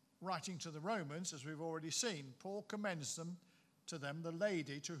 Writing to the Romans, as we've already seen, Paul commends to them the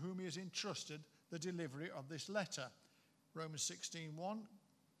lady to whom he has entrusted the delivery of this letter. Romans 16:1,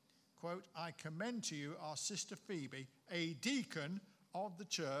 quote, "I commend to you our sister Phoebe, a deacon of the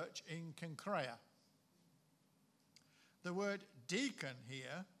church in Cenchrea." The word deacon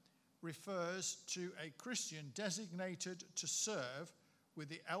here refers to a Christian designated to serve with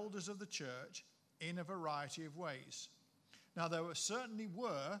the elders of the church in a variety of ways. Now, there certainly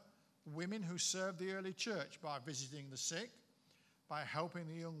were women who served the early church by visiting the sick, by helping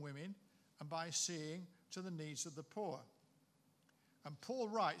the young women, and by seeing to the needs of the poor. And Paul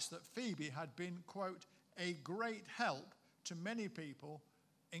writes that Phoebe had been, quote, "a great help to many people,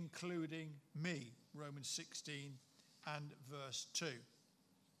 including me," Romans 16 and verse 2.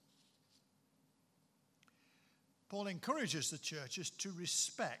 Paul encourages the churches to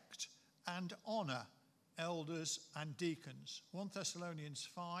respect and honour elders and deacons. 1 Thessalonians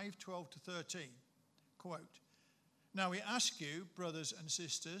 5:12-13, quote, "Now we ask you, brothers and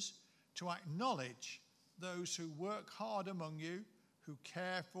sisters, to acknowledge those who work hard among you, who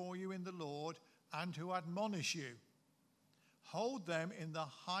care for you in the Lord, and who admonish you. Hold them in the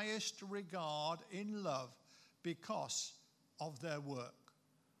highest regard in love because of their work."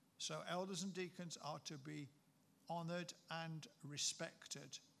 So elders and deacons are to be honoured and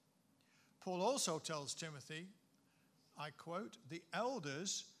respected. Paul also tells Timothy, I quote, "The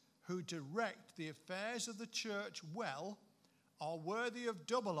elders who direct the affairs of the church well are worthy of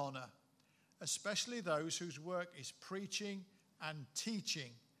double honour, especially those whose work is preaching and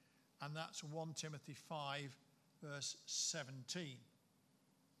teaching." And that's 1 Timothy 5, verse 17.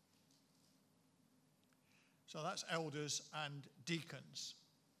 So that's elders and deacons.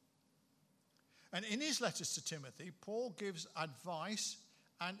 And in his letters to Timothy, Paul gives advice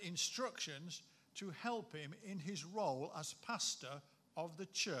and instructions to help him in his role as pastor of the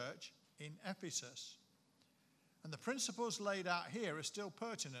church in Ephesus. And the principles laid out here are still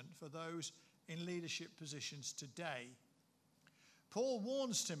pertinent for those in leadership positions today. Paul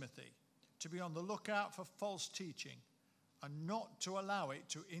warns Timothy to be on the lookout for false teaching and not to allow it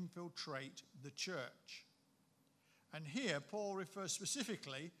to infiltrate the church. And here Paul refers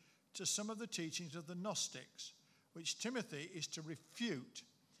specifically to some of the teachings of the Gnostics, which Timothy is to refute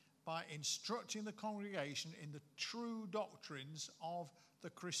by instructing the congregation in the true doctrines of the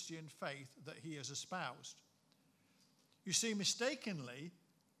Christian faith that he has espoused. You see, mistakenly,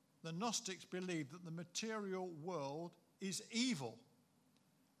 the Gnostics believed that the material world is evil,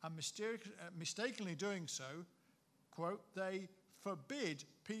 and mistakenly doing so, quote, "they forbid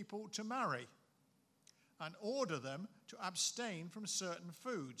people to marry and order them to abstain from certain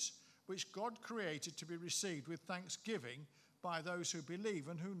foods, which God created to be received with thanksgiving by those who believe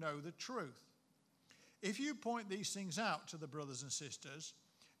and who know the truth. If you point these things out to the brothers and sisters,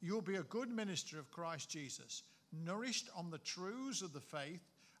 you'll be a good minister of Christ Jesus, nourished on the truths of the faith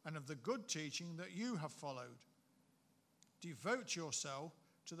and of the good teaching that you have followed. Devote yourself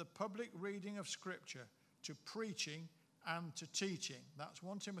to the public reading of Scripture, to preaching and to teaching. That's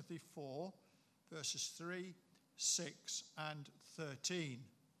 1 Timothy 4, verses 3, 6 and 13.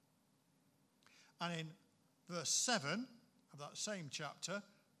 And in verse 7 of that same chapter,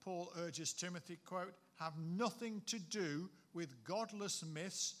 Paul urges Timothy, quote, have nothing to do with godless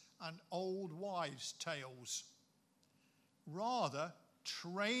myths and old wives' tales. Rather,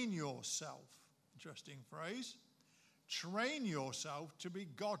 train yourself. Interesting phrase. Train yourself to be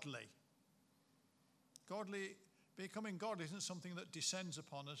godly. Becoming godly isn't something that descends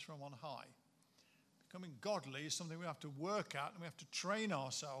upon us from on high. Becoming godly is something we have to work at and we have to train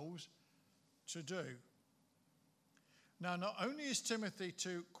ourselves to do. Now, not only is Timothy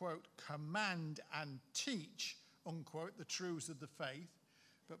to, quote, command and teach, unquote, the truths of the faith,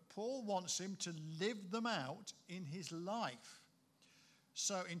 but Paul wants him to live them out in his life.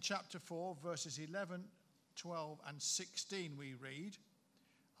 So in chapter 4, verses 11, 12 and 16 we read,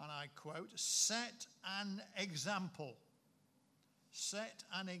 and I quote, set an example. Set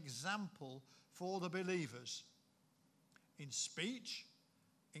an example for the believers in speech,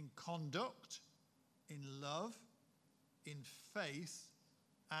 in conduct, in love, in faith,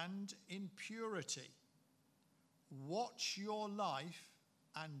 and in purity. Watch your life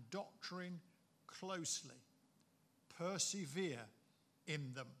and doctrine closely. Persevere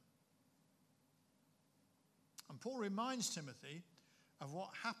in them. And Paul reminds Timothy of what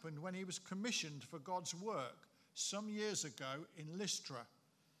happened when he was commissioned for God's work some years ago in Lystra.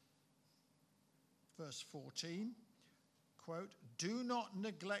 Verse 14, quote, do not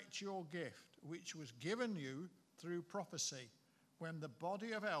neglect your gift, which was given you through prophecy, when the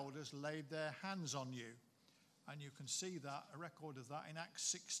body of elders laid their hands on you. And you can see that, a record of that in Acts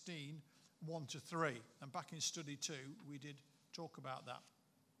 16, 1-3. And back in study 2, we did talk about that.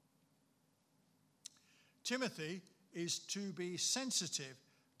 Timothy is to be sensitive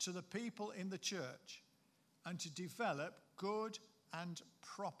to the people in the church and to develop good and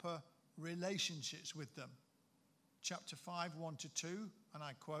proper relationships with them. Chapter 5, 1-2, and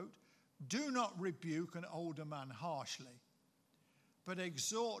I quote, do not rebuke an older man harshly, but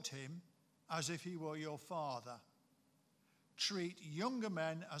exhort him as if he were your father. Treat younger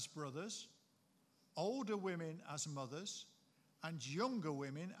men as brothers, older women as mothers, and younger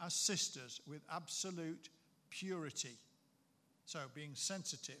women as sisters with absolute purity. So being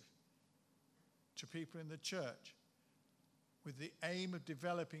sensitive to people in the church with the aim of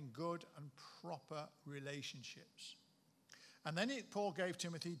developing good and proper relationships. And then Paul gave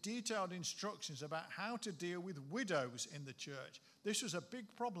Timothy detailed instructions about how to deal with widows in the church. This was a big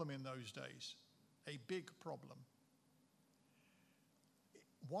problem in those days, a big problem.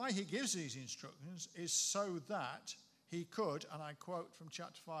 Why he gives these instructions is so that he could, and I quote from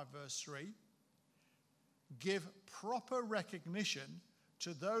chapter 5, verse 3, give proper recognition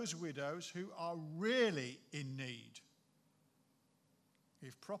to those widows who are really in need.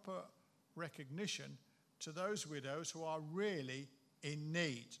 Give proper recognition to those widows who are really in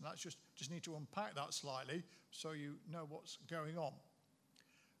need. And that's just need to unpack that slightly so you know what's going on.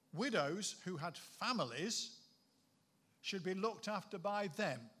 Widows who had families should be looked after by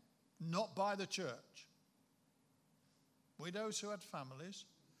them, not by the church. Widows who had families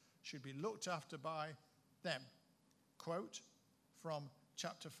should be looked after by them. Quote from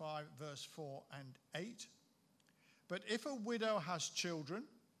chapter 5, verse 4 and 8. But if a widow has children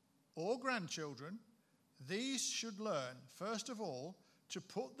or grandchildren, these should learn, first of all, to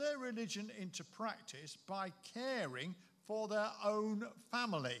put their religion into practice by caring for their own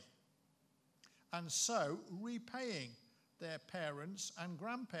family, and so repaying their parents and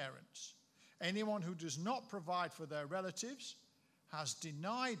grandparents. Anyone who does not provide for their relatives has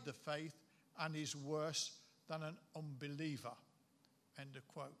denied the faith and is worse than an unbeliever. End of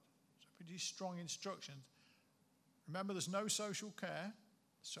quote. So pretty strong instructions. Remember, there's no social care.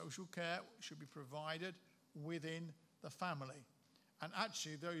 Social care should be provided within the family. And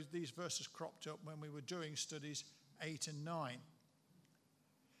actually, these verses cropped up when we were doing studies 8 and 9.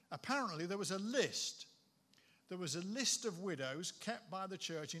 Apparently, there was a list. There was a list of widows kept by the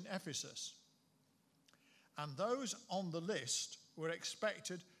church in Ephesus. And those on the list were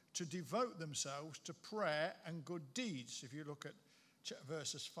expected to devote themselves to prayer and good deeds, if you look at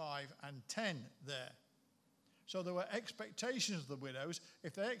verses 5 and 10 there. So there were expectations of the widows.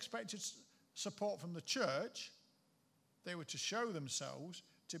 If they expected support from the church, they were to show themselves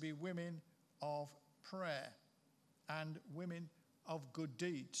to be women of prayer and women of good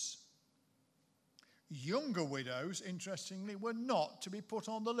deeds. Younger widows, interestingly, were not to be put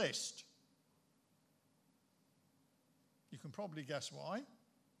on the list. You can probably guess why.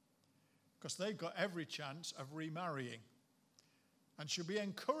 Because they've got every chance of remarrying and should be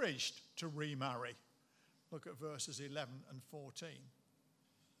encouraged to remarry. Look at verses 11 and 14.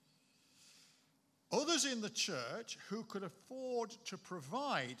 Others in the church who could afford to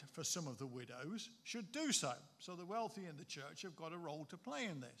provide for some of the widows should do so. So the wealthy in the church have got a role to play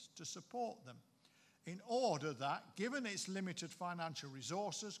in this, to support them, in order that, given its limited financial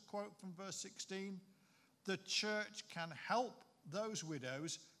resources, quote from verse 16, the church can help those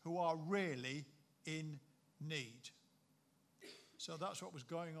widows who are really in need. So that's what was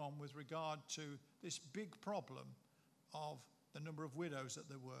going on with regard to this big problem of the number of widows that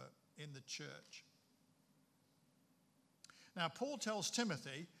there were in the church. Now, Paul tells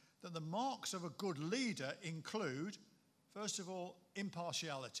Timothy that the marks of a good leader include, first of all,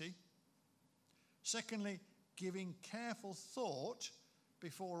 impartiality. Secondly, giving careful thought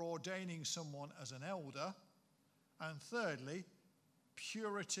before ordaining someone as an elder. And thirdly,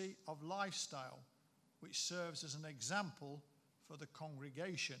 purity of lifestyle, which serves as an example for the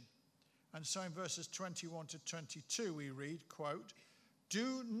congregation. And so in verses 21 to 22 we read, quote,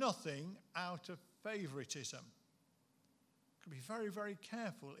 do nothing out of favoritism. Be very, very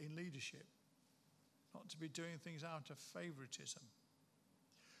careful in leadership not to be doing things out of favoritism.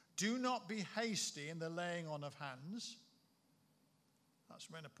 Do not be hasty in the laying on of hands. That's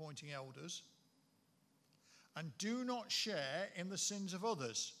when appointing elders. And do not share in the sins of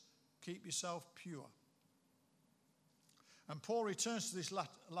others. Keep yourself pure. And Paul returns to this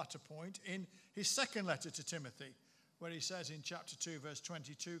latter point in his second letter to Timothy, where he says in chapter 2, verse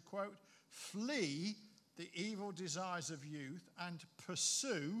 22, quote, flee the evil desires of youth and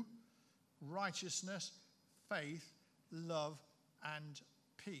pursue righteousness, faith, love, and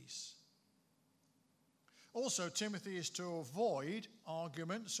peace. Also, Timothy is to avoid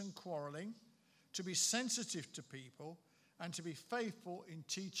arguments and quarreling, to be sensitive to people, and to be faithful in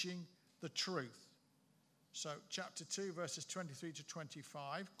teaching the truth. So, chapter 2, verses 23 to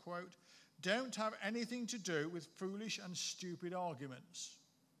 25, quote, don't have anything to do with foolish and stupid arguments.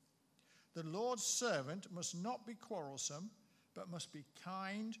 The Lord's servant must not be quarrelsome, but must be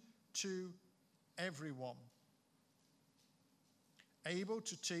kind to everyone, able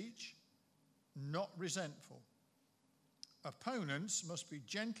to teach, not resentful. Opponents must be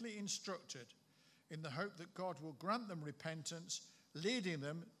gently instructed in the hope that God will grant them repentance, leading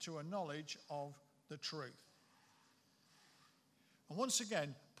them to a knowledge of the truth. And once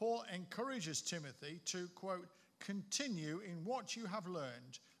again, Paul encourages Timothy to, quote, continue in what you have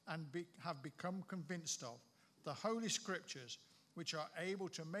learned and have become convinced of, the Holy Scriptures, which are able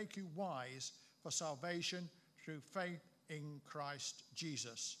to make you wise for salvation through faith in Christ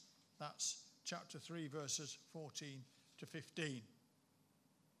Jesus. That's chapter 3, verses 14 to 15.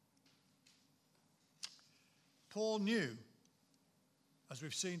 Paul knew, as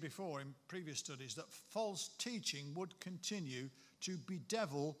we've seen before in previous studies, that false teaching would continue to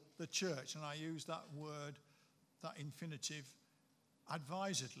bedevil the church. And I use that word, that infinitive,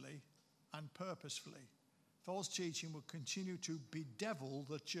 advisedly and purposefully. False teaching will continue to bedevil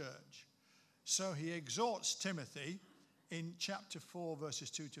the church. So he exhorts Timothy in chapter 4, verses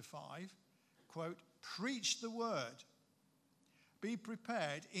 2 to 5, quote, preach the word. Be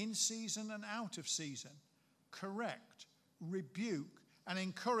prepared in season and out of season. Correct, rebuke, and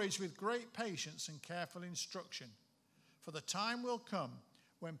encourage with great patience and careful instruction. For the time will come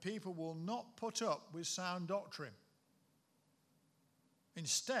when people will not put up with sound doctrine.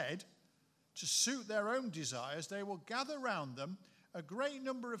 Instead, to suit their own desires, they will gather round them a great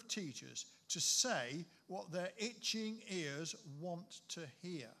number of teachers to say what their itching ears want to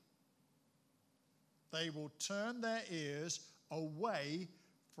hear. They will turn their ears away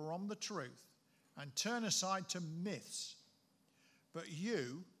from the truth and turn aside to myths. But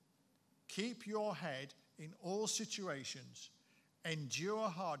you keep your head in all situations, endure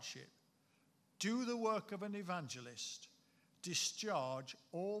hardship, do the work of an evangelist, discharge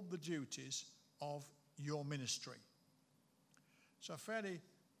all the duties of your ministry. So a fairly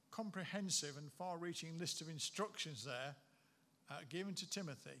comprehensive and far-reaching list of instructions there given to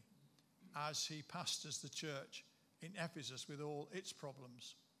Timothy as he pastors the church in Ephesus with all its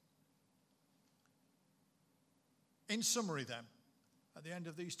problems. In summary then, at the end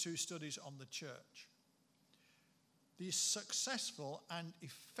of these two studies on the church, the successful and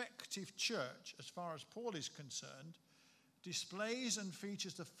effective church, as far as Paul is concerned, displays and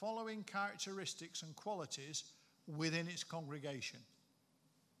features the following characteristics and qualities within its congregation.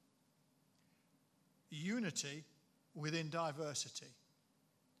 unity within diversity,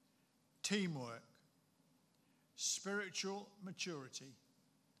 teamwork, spiritual maturity,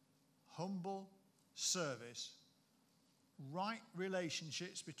 humble service, right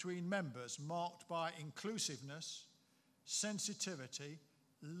relationships between members marked by inclusiveness, sensitivity,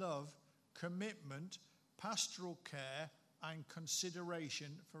 love, commitment, pastoral care, and consideration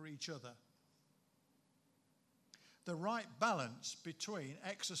for each other. The right balance between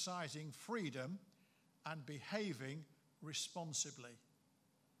exercising freedom and behaving responsibly.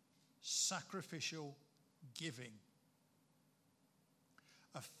 Sacrificial giving.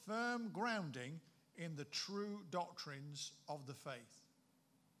 A firm grounding in the true doctrines of the faith.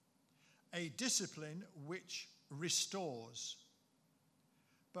 A discipline which restores.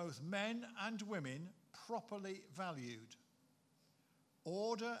 Both men and women properly valued.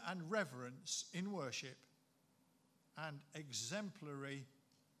 Order and reverence in worship. And exemplary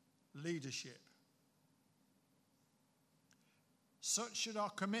leadership. Such should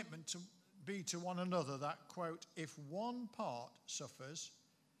our commitment to be to one another that, quote, if one part suffers,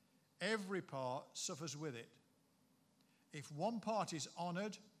 every part suffers with it. If one part is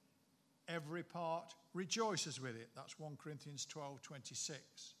honoured, every part rejoices with it. That's 1 Corinthians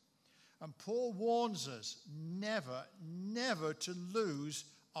 12:26. And Paul warns us never to lose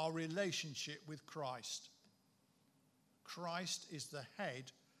our relationship with Christ. Christ is the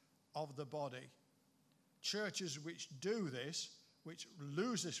head of the body. Churches which do this, which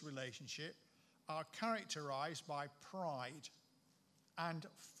lose this relationship, are characterized by pride and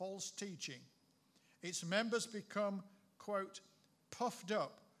false teaching. Its members become, quote, puffed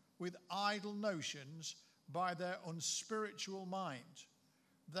up with idle notions by their unspiritual mind.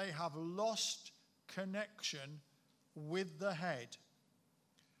 They have lost connection with the head,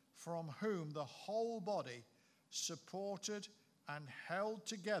 from whom the whole body, supported and held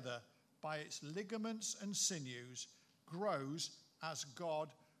together by its ligaments and sinews, grows as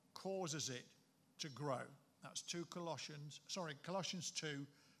God causes it to grow. That's Colossians 2,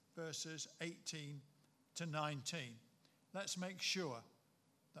 verses 18 to 19. Let's make sure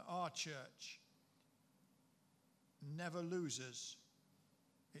that our church never loses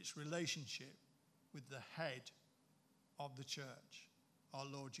its relationship with the head of the church, our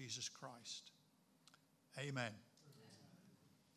Lord Jesus Christ. Amen.